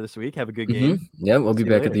Bills later this week. Have a good game. Yeah, we'll be See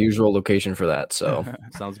you back later. at the usual location for that. So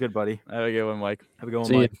Sounds good, buddy. Have a good one, Mike. Have a good one,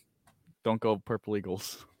 See ya. Mike. Don't go Purple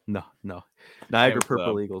Eagles. No. Niagara Can't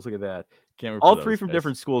Purple root Eagles. Look at that. Can't root All for 3 those from guys.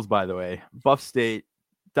 different schools, by the way. Buff State,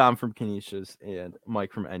 Dom from Canisius, and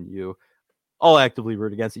Mike from NU. All actively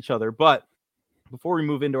root against each other. But before we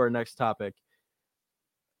move into our next topic,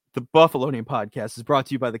 the Buffalonian Podcast is brought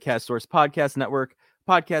to you by the Cast Source Podcast Network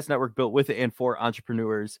built with and for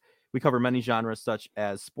entrepreneurs. We cover many genres such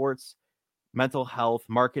as sports, mental health,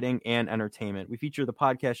 marketing, and entertainment. We feature the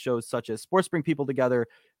podcast shows such as Sports Bring People Together,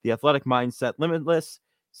 The Athletic Mindset, Limitless,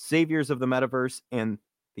 Saviors of the Metaverse, and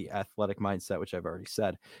The Athletic Mindset, which I've already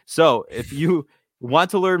said. So if you want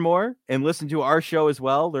to learn more and listen to our show as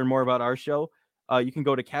well, learn more about our show, you can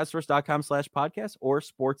go to castsource.com/podcast or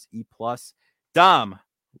Sports E+. Dom,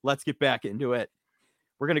 let's get back into it.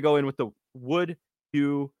 We're going to go in with the Would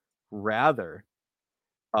You Rather.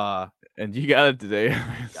 And you got it today.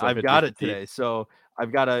 I've got it today. So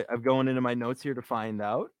I'm going into my notes here to find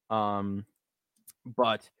out.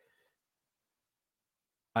 But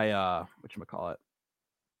whatchamacallit?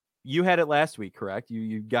 You had it last week, correct?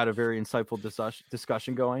 You got a very insightful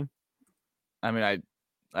discussion going. I mean,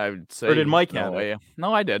 I would say. Or did Mike have it?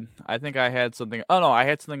 No, I did. I think I had something. Oh no, I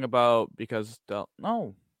had something about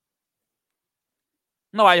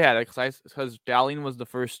no, I had it because Darlene was the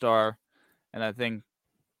first star, and I think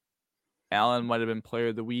Allen might have been Player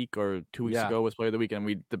of the Week, or 2 weeks ago was Player of the Week, and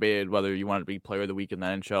we debated whether you wanted to be Player of the Week in the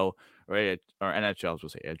NHL or NHL, I was going to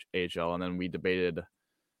say AHL, and then we debated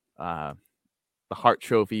the Hart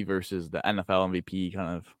Trophy versus the NFL MVP.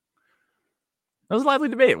 Kind of, it was a lively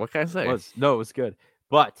debate. What can I say? It was good.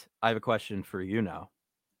 But I have a question for you now.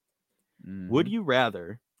 Would you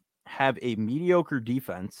rather have a mediocre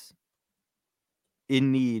defense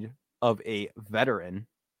in need of a veteran,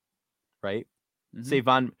 right? Say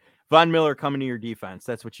Von Miller coming to your defense.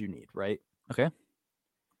 That's what you need, right? Okay.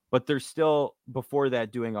 But they're still, before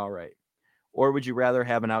that, doing all right. Or would you rather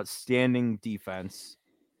have an outstanding defense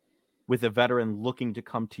with a veteran looking to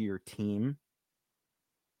come to your team?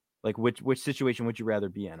 Like, which situation would you rather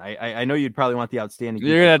be in? I know you'd probably want the outstanding.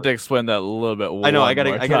 You're gonna have to explain that a little bit. I know. I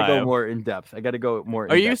gotta go more in depth.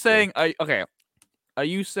 Are you saying? Are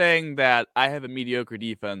you saying that I have a mediocre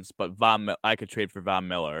defense, but I could trade for Von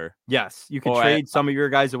Miller? Yes, you could trade some of your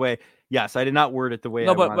guys away. Yes, I did not word it the way.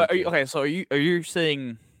 No, but are you, okay. So are you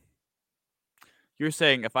saying? You're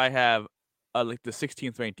saying if I have like the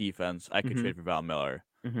 16th ranked defense, I could trade for Von Miller,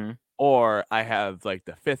 or I have like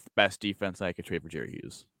the 5th best defense, I could trade for Jerry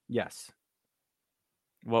Hughes. Yes.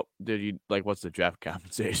 What did you like? What's the draft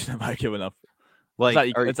compensation? Am I giving up?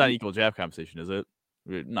 Like, it's not equal draft compensation, is it?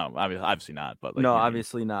 No, obviously not. But no,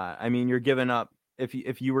 obviously not. I mean, you're giving up.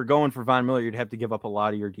 If you were going for Von Miller, you'd have to give up a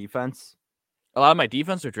lot of your defense. A lot of my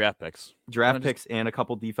defense or draft picks. And a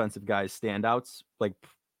couple defensive guys, standouts like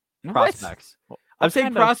prospects. I'm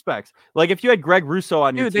saying prospects. Like if you had Greg Rousseau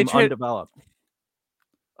on your team, undeveloped.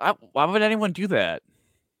 Why would anyone do that?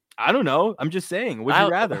 I don't know. I'm just saying. Would you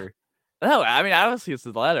rather? No, I mean, obviously it's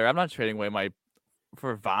the latter. I'm not trading away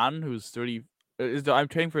for Von, who's 30. I'm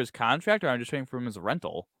trading for his contract, or I'm just trading for him as a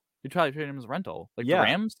rental? You're probably trading him as a rental. Like Yeah.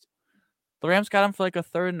 the Rams got him for like a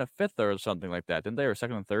third and a fifth or something like that, didn't they? Or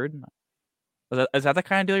second and third? Is that the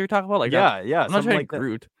kind of deal you're talking about? Like, yeah, I'm not something trading like that.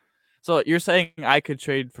 Groot. So you're saying I could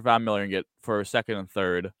trade for Von Miller and get for a second and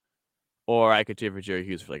third, or I could trade for Jerry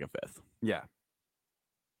Hughes for like a fifth. Yeah.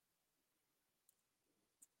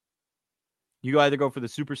 You either go for the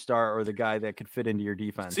superstar or the guy that could fit into your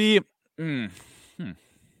defense. See,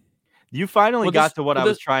 You finally Well, got this- to what well, I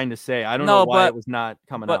was this- trying to say. I don't No, know why but- it was not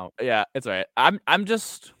coming out. yeah, it's all right. I'm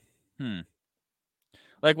just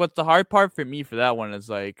like, what's the hard part for me for that one is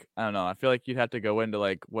like, I don't know. I feel like you'd have to go into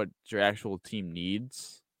like what your actual team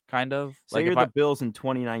needs, kind of. Say Like you're if the Bills in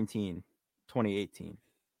 2019, 2018.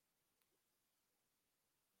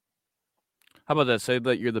 how about that? Say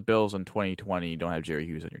that you're the Bills in 2020, you don't have Jerry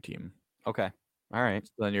Hughes on your team. Okay. All right.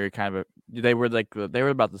 So then you're kind of they were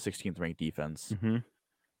about the 16th ranked defense. Mm-hmm.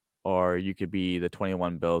 Or you could be the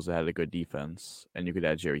 21 Bills that had a good defense, and you could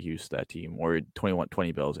add Jerry Hughes to that team. Or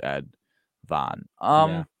 20 Bills add Von.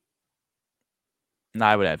 Yeah. No,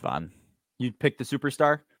 I would add Von. You'd pick the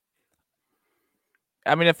superstar?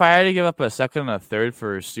 I mean, if I had to give up a second and a third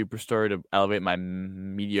for a superstar to elevate my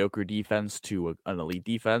mediocre defense to an elite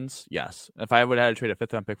defense, yes. If I would have had to trade a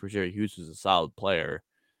fifth round pick for Jerry Hughes, who's a solid player,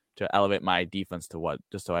 to elevate my defense to what?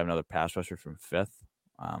 Just so I have another pass rusher from fifth.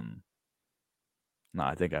 No,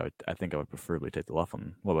 I think I would preferably take the left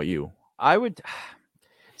one. What about you? I would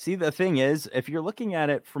see. The thing is, if you're looking at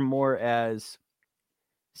it from more as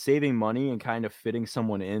saving money and kind of fitting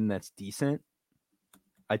someone in that's decent,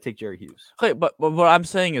 I'd take Jerry Hughes. Okay, but what I'm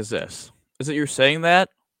saying is this: is that you're saying that,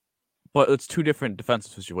 but it's two different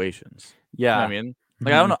defensive situations. Yeah. You know what I mean,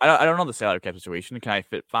 like I don't know the salary cap situation. Can I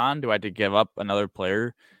fit Von? Do I have to give up another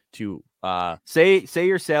player to Say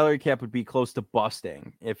your salary cap would be close to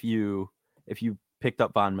busting if you picked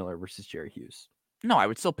up Von Miller versus Jerry Hughes. No, I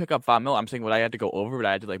would still pick up Von Miller. I'm saying would I had to go over? Would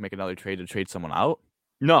I had to like make another trade to trade someone out?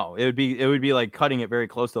 No, it would be like cutting it very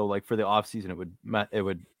close though. Like for the offseason, it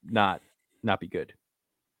would not be good.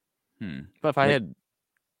 But if I Like, had,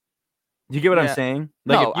 do you get what I'm Yeah. saying?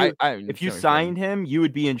 Like no, if you, I if you understand what you're signed saying. him, you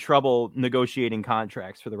would be in trouble negotiating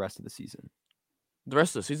contracts for the rest of the season. The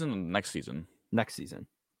rest of the season and next season. Next season.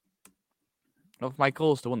 If my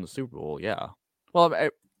goal is to win the Super Bowl, yeah. Well,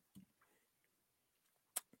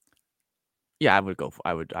 yeah, I would go.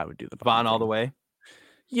 I would do the Von all the thing. way.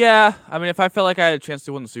 Yeah, I mean, if I felt like I had a chance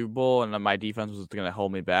to win the Super Bowl and then my defense was going to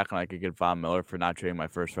hold me back and I could get Von Miller for not trading my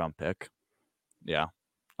first round pick, yeah.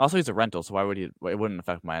 Also, he's a rental, so why would he? It wouldn't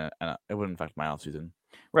affect my offseason.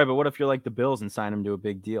 Right, but what if you're like the Bills and sign him to a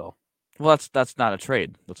big deal? Well, that's not a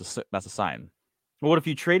trade. That's a sign. Well, what if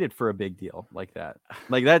you traded for a big deal like that?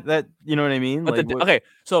 Like that you know what I mean? But Like, okay,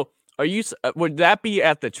 so are you? Would that be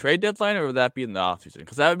at the trade deadline or would that be in the offseason?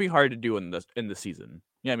 Because that would be hard to do in the season.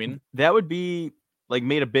 You know what I mean? that would be like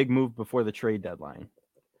made a big move before the trade deadline.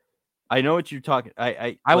 I know what you're talking.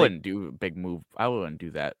 I like, wouldn't do a big move. I wouldn't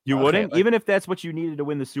do that. You Okay, wouldn't, like, even if that's what you needed to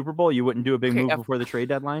win the Super Bowl. You wouldn't do a big Okay, move if- before the trade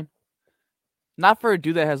deadline. not for a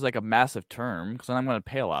dude that has like a massive term, because then I'm going to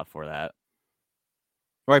pay a lot for that.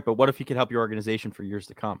 Right, but what if he could help your organization for years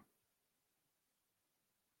to come?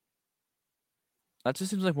 That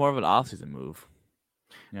just seems like more of an offseason move.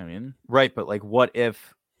 You know what I mean? Right, but like, what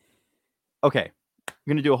if? Okay, I'm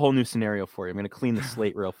gonna do a whole new scenario for you. I'm gonna clean the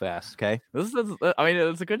slate real fast. Okay. I mean,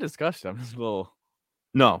 it's a good discussion. I'm just a little.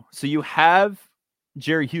 No, so you have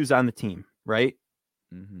Jerry Hughes on the team, right?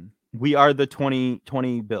 Mm-hmm. We are the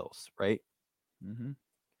 2020 Bills, right? Mm-hmm.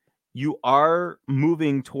 You are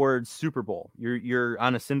moving towards Super Bowl. You're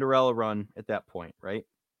on a Cinderella run at that point, right?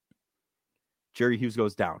 Jerry Hughes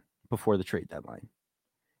goes down before the trade deadline.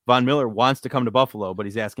 Von Miller wants to come to Buffalo, but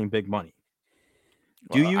he's asking big money.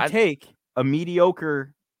 Do you take a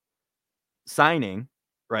mediocre signing,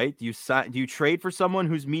 right? Do you trade for someone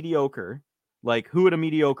who's mediocre? Like, who would a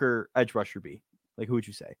mediocre edge rusher be? Like, who would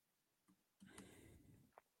you say?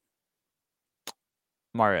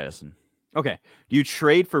 Mario Addison. Okay. Do you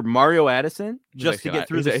trade for Mario Addison He's just to actually get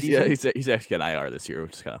through the season? He's actually an IR this year,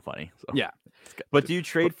 which is kind of funny. So. Yeah. But do you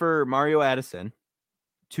trade for Mario Addison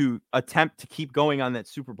to attempt to keep going on that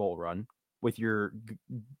Super Bowl run with your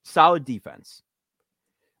solid defense?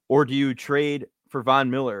 Or do you trade for Von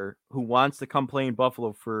Miller, who wants to come play in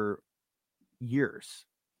Buffalo for years?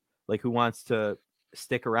 Like, who wants to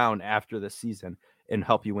stick around after this season and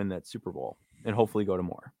help you win that Super Bowl and hopefully go to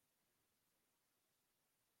more?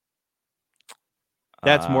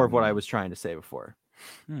 That's more of what I was trying to say before.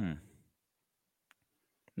 No,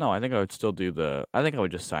 No, I think I would still do I think I would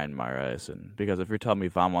just sign Marais, and because if you're telling me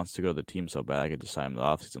Vaughn wants to go to the team so bad, I could just sign him in the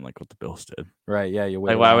offseason like what the Bills did. Right? Yeah, you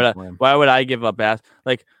wait. Like why would I give up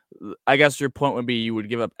like? I guess your point would be you would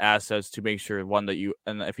give up assets to make sure one that you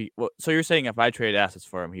and if he. Well, so you're saying if I traded assets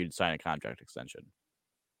for him, he'd sign a contract extension.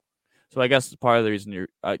 So I guess part of the reason you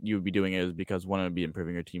would be doing it is because one, it would be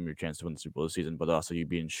improving your team, your chance to win the Super Bowl this season, but also you'd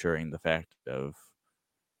be ensuring the fact of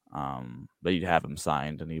that you'd have him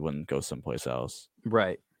signed and he wouldn't go someplace else.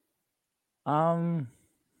 Right. That's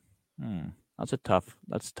tough.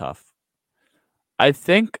 I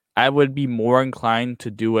think I would be more inclined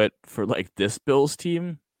to do it for like this Bills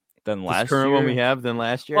team than last current year. one we have than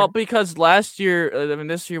last year. Well, because last year,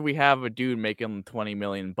 this year we have a dude making $20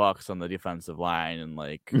 million on the defensive line, and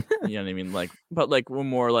like, you know what I mean? Like, but like we're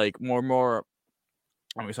more.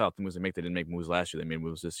 And we saw the moves they make. They didn't make moves last year. They made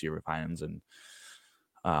moves this year with Hines and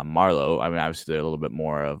Marlowe. I mean, obviously they're a little bit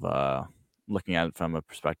more of looking at it from a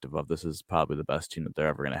perspective of this is probably the best team that they're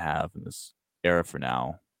ever going to have in this era for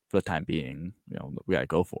now, for the time being. You know, we got to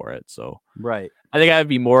go for it. So, right. I think I'd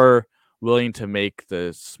be more willing to make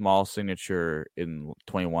the small signature in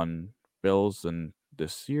 21 Bills than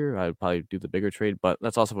this year. I'd probably do the bigger trade, but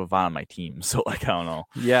that's also with Vaughn on my team. So, like, I don't know.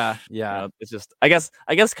 Yeah. You know, it's just, I guess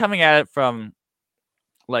coming at it from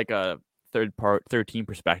like a third team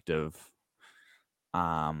perspective.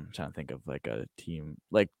 I'm trying to think of like a team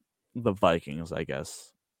like the Vikings. I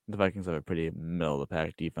guess the Vikings have a pretty middle of the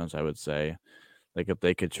pack defense, I would say. Like if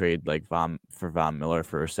they could trade like Von Miller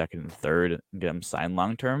for a second and third and get him signed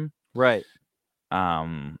long term, right?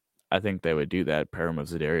 I think they would do that. Pair him with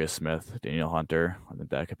Zadarius Smith, Daniel Hunter. I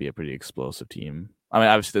think that could be a pretty explosive team. I mean,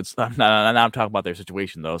 obviously, I'm talking about their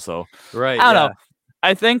situation though. So right, I don't know.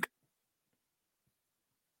 I think.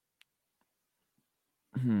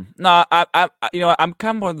 No, I I'm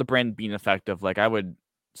kind of on the Brandon Bean effect of like I would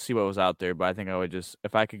see what was out there, but I think I would just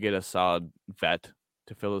if I could get a solid vet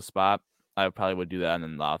to fill the spot, I probably would do that, and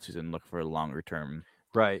in the offseason look for a longer term,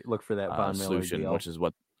 right? Look for that Von Miller solution, deal. which is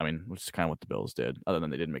kind of what the Bills did. Other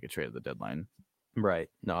than they didn't make a trade at the deadline, right?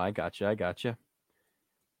 No, I got you. I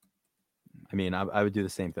mean, I would do the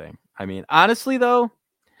same thing. I mean, honestly, though.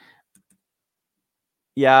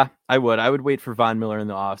 Yeah, I would. I would wait for Von Miller in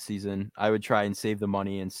the offseason. I would try and save the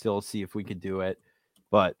money and still see if we could do it.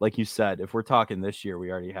 But like you said, if we're talking this year,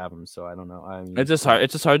 we already have him. So I don't know. I mean, it's just hard.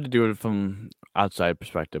 It's just hard to do it from outside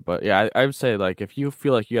perspective. But yeah, I would say like if you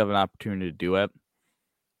feel like you have an opportunity to do it,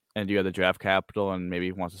 and you have the draft capital, and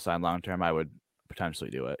maybe wants to sign long term, I would potentially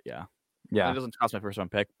do it. Yeah. And it doesn't cost my first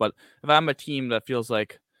round pick, but if I'm a team that feels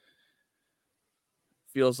like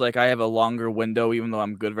I have a longer window, even though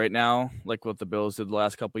I'm good right now, like what the Bills did the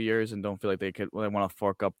last couple of years, and don't feel like they want to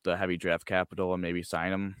fork up the heavy draft capital and maybe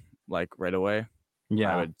sign them like right away.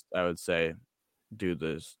 Yeah, I would say do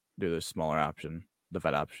this smaller option, the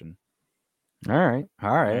vet option. All right.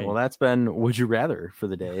 Well, that's been Would You Rather for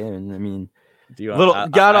the day, and I mean,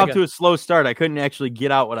 got off to a slow start. I couldn't actually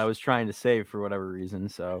get out what I was trying to say for whatever reason.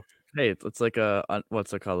 So. Hey, it's like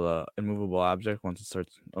what's it called? A immovable object. Once it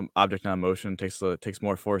starts, object not in motion takes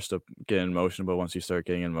more force to get in motion. But once you start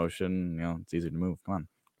getting in motion, it's easy to move. Come on,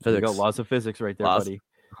 physics. You got laws of physics right there, buddy.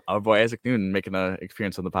 Our boy Isaac Newton making an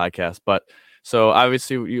experience on the podcast. But so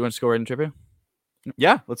obviously, you want to go right into trivia?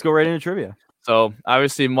 Yeah, let's go right into trivia. So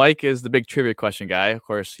obviously, Mike is the big trivia question guy. Of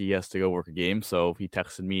course, he has to go work a game, so he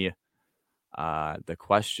texted me the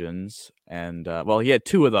questions, and he had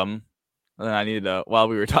two of them. And then I needed while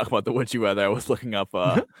we were talking about the Would You Rather, I was looking up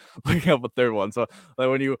a third one. So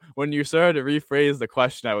like when you started to rephrase the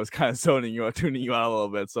question, I was kind of tuning you out a little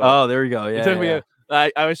bit. So there we go. Yeah. It took me.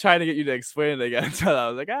 I was trying to get you to explain it again. So I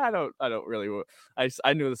was like, I don't really.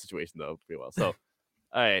 I knew the situation though pretty well. So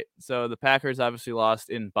all right. So the Packers obviously lost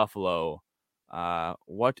in Buffalo.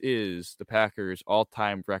 What is the Packers'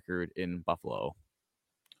 all-time record in Buffalo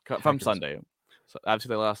from Sunday? So obviously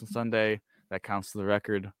they lost on Sunday. That counts to the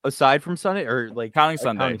record. Aside from Sunday, or like counting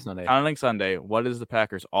Sunday, what is the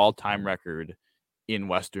Packers' all-time record in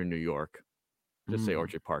Western New York? Just say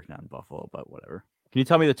Orchard Park, not in Buffalo, but whatever. Can you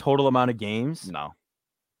tell me the total amount of games? No,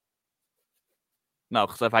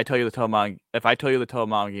 because if I tell you the total amount of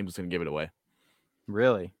games, it's going to give it away.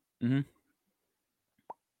 Really? Mm-hmm.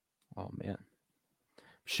 Oh man,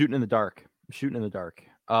 shooting in the dark.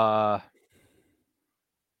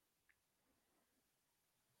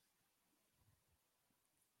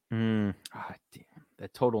 Damn,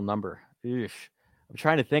 that total number. Eesh. I'm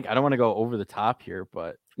trying to think. I don't want to go over the top here,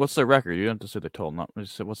 but what's the record? You don't have to say the total number.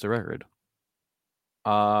 Just say what's the record?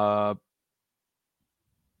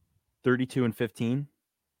 32-15.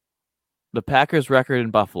 The Packers' record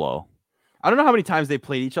in Buffalo. I don't know how many times they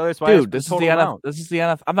played each other. So dude, this is the NFL. This is the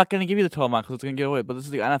NFL. I'm not going to give you the total amount because it's going to get away. But this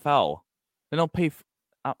is the NFL. They don't pay.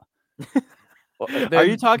 Are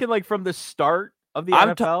you talking like from the start of the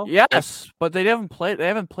NFL? Yes, but they haven't played. They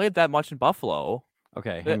haven't played that much in Buffalo.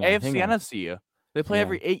 Okay, the AFC, NFC. They play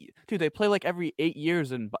every 8. Dude, they play like every 8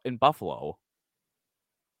 years in Buffalo.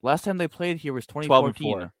 Last time they played here was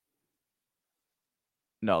 2014.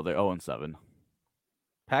 No, they're 0-7.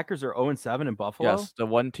 Packers are 0-7 in Buffalo? Yes, the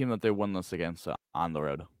one team that they're winless against on the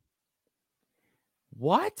road.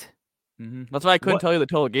 What? Mm-hmm. That's why I couldn't tell you the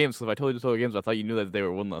total games. Because if I told you the total games, I thought you knew that they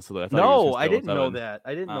were winless. So I thought I didn't know that.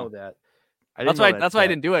 I didn't know that. That's why I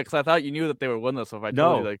didn't do it, because I thought you knew that they were winless. So if I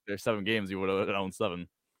told you like there's 7 games, you would have owned 7.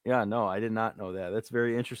 Yeah, no, I did not know that. That's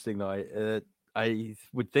very interesting, though. I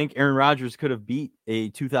would think Aaron Rodgers could have beat a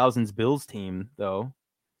 2000s Bills team, though.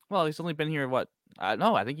 Well, he's only been here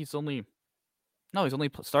no, I think he's only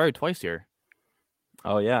started twice here.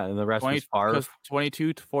 Oh yeah, and the rest was Favre.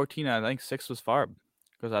 22 to 14, I think 6 was Favre,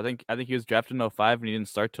 because I think he was drafted in 05 and he didn't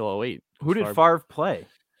start till 08. Who did Favre play?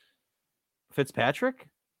 Fitzpatrick?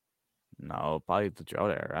 No, probably the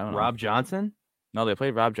drought era. I don't know. Rob Johnson? No, they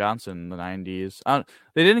played Rob Johnson in the 90s.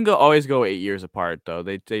 They didn't always go 8 years apart though.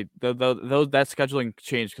 That scheduling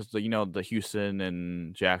changed because the Houston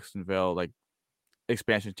and Jacksonville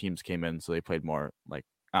expansion teams came in, so they played more less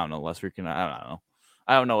freaking. I don't know.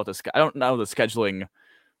 I don't know the scheduling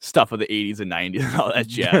stuff of the 80s and 90s and all that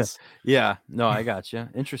jazz. Yeah, no, I got you.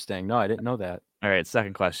 Interesting. No, I didn't know that. All right,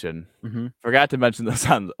 second question. Mm-hmm. Forgot to mention this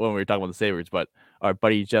when we were talking about the Sabres, but our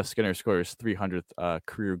buddy Jeff Skinner scored his 300th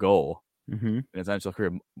career goal in his NHL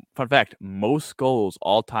career. Fun fact: most goals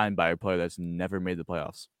all time by a player that's never made the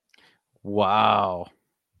playoffs. Wow,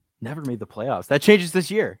 never made the playoffs. That changes this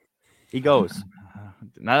year. He goes.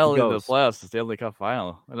 Not only the playoffs, the Stanley Cup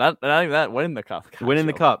final. Not even that, winning the cup. Winning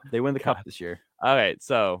the cup. They win the cup this year. All right,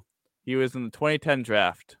 so he was in the 2010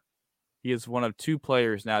 draft. He is one of 2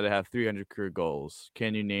 players now to have 300 career goals.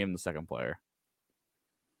 Can you name the second player?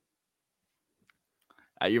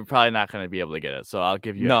 You're probably not going to be able to get it, so I'll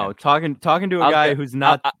give you. No, talking to a guy who's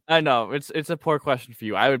not. I know it's a poor question for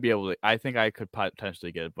you. I would be able to. I think I could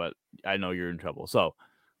potentially get it, but I know you're in trouble. So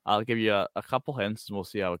I'll give you a couple hints, and we'll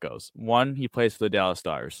see how it goes. 1, he plays for the Dallas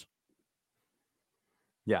Stars.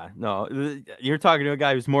 Yeah, no, you're talking to a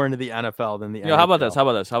guy who's more into the NFL than the NFL. How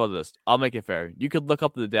about this? I'll make it fair. You could look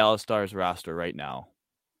up the Dallas Stars roster right now.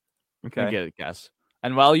 Okay. And get a guess.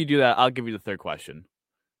 And while you do that, I'll give you the third question.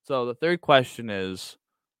 So the third question is,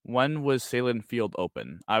 when was Salem Field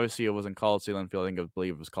open? Obviously, it wasn't called Salem Field. I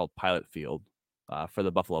believe it was called Pilot Field for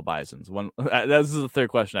the Buffalo Bisons. This is the third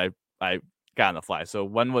question I got on the fly. So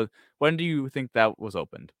when do you think that was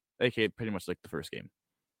opened? AKA pretty much like the first game.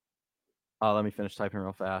 Let me finish typing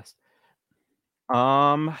real fast.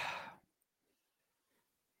 I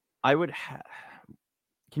would.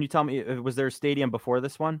 Can you tell me, was there a stadium before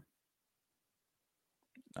this one?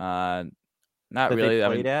 Not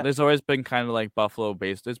really. There's always been kind of like Buffalo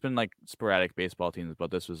based. There's been like sporadic baseball teams, but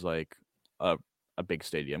this was like a big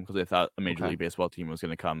stadium because they thought a major league baseball team was going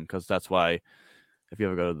to come. Because that's why, if you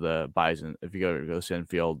ever go to the Bison, if you go to Center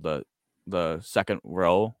Field, the second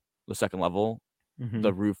row, the second level. Mm-hmm.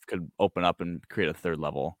 The roof could open up and create a third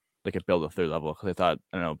level. They could build a third level because they thought,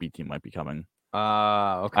 B team might be coming.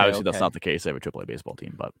 Okay. Obviously, that's not the case. They have a AAA baseball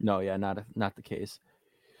team, but no, yeah, not the case.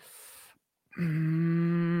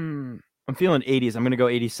 I'm feeling 80s. I'm gonna go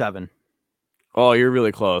 87. Oh, you're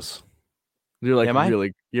really close. You're like Am I?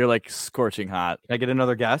 You're like scorching hot. Can I get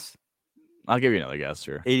another guess? I'll give you another guess,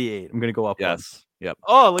 sure. 88. I'm gonna go up. Yes. One. Yep.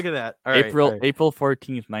 Oh, look at that. All right. April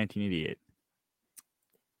 14th, 1988.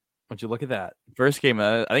 Would you look at that? First game,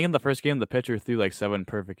 I think in the first game, the pitcher threw like 7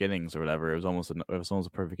 perfect innings or whatever. It was almost a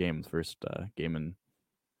perfect game. The first game, and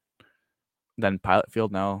then Pilot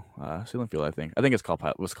Field now, Salem Field. I think it's called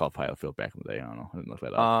Pilot Field back in the day. I don't know. I didn't look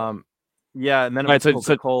that up. Yeah, and then it was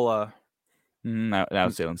Coca-Cola. Now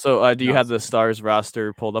it's Salem. So, do you have the Stars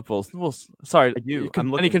roster pulled up? Well, sorry, I do.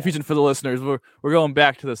 Any confusion for the listeners? We're going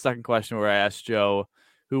back to the second question where I asked Joe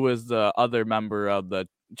who was the other member of the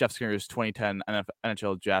Jeff Skinner's 2010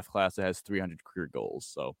 NHL draft class that has 300 career goals.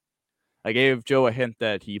 So I gave Joe a hint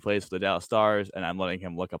that he plays for the Dallas Stars, and I'm letting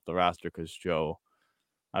him look up the roster because Joe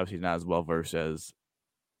obviously not as well versed as,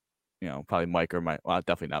 probably Mike or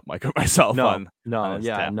definitely not Mike or myself. No.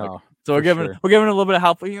 So we're giving a little bit of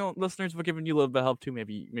help. Listeners, we're giving you a little bit of help too.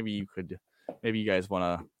 Maybe you guys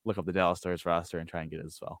want to look up the Dallas Stars roster and try and get it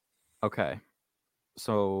as well. Okay.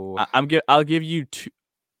 So I'll give you two.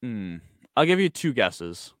 I'll give you 2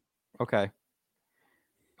 guesses. Okay.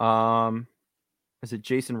 Is it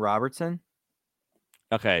Jason Robertson?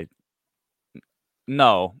 Okay.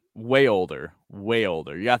 No, way older.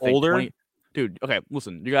 You got to think older. Dude, okay,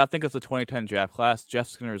 listen. You gotta think of the 2010 draft class. Jeff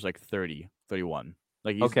Skinner is like 30, 31.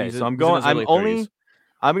 Like so I'm going. I'm only. 30s.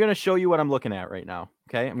 I'm going to show you what I'm looking at right now.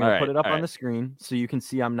 Okay, I'm going to put it up all on right. the screen so you can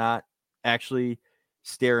see I'm not actually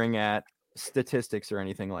staring at statistics or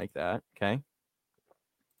anything like that. Okay.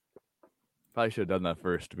 Probably should have done that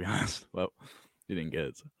first, to be honest. Well, you didn't get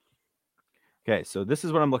it. So. Okay, so this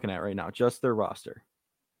is what I'm looking at right now, just their roster.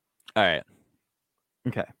 All right.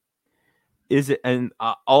 Okay. Is it? And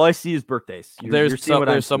all I see is birthdays. There's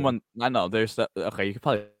someone. I know. There's okay. You could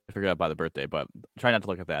probably figure it out by the birthday, but try not to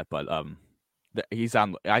look at that. But he's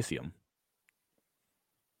on. I see him.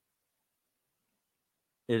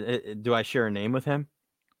 Do I share a name with him?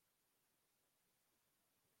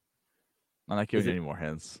 I'm not giving you any more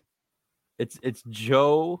hints. It's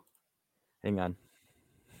Joe. Hang on.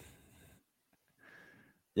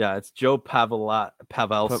 Yeah, it's Joe Pavelski.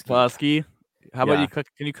 How about you click?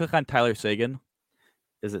 Can you click on Tyler Seguin?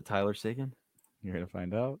 Is it Tyler Seguin? You're gonna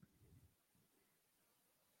find out.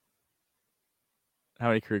 How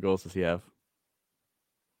many career goals does he have?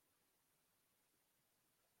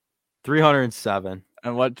 307.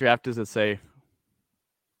 And what draft does it say?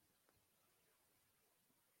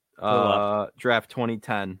 Draft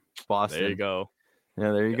 2010, Boston. There you go.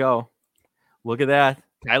 Yeah, there you go. Look at that.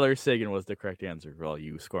 Tyler Seguin was the correct answer for all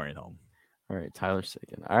you scoring at home. All right, Tyler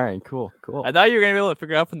Seguin. All right, cool. I thought you were gonna be able to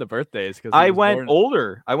figure out from the birthdays because I went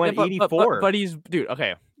older. I went 84. But he's dude.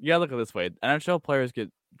 Okay, you gotta look at it this way. NHL players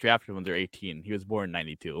get drafted when they're 18. He was born in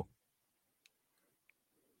 92.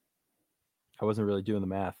 I wasn't really doing the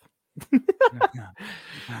math.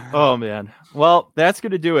 Oh man. Well, that's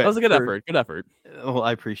gonna do it. That was a good effort. Good effort. Well,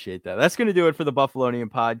 I appreciate that. That's gonna do it for the Buffalonian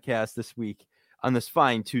podcast this week on this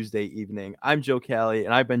fine Tuesday evening. I'm Joe Callie,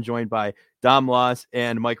 and I've been joined by Dom Loss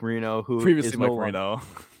and Mike Marino, who previously Mike Marino,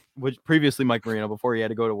 previously Mike Marino before he had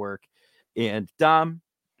to go to work. And Dom,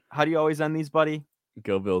 how do you always end these, buddy?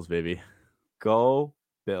 Go Bills, baby. Go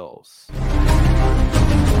Bills.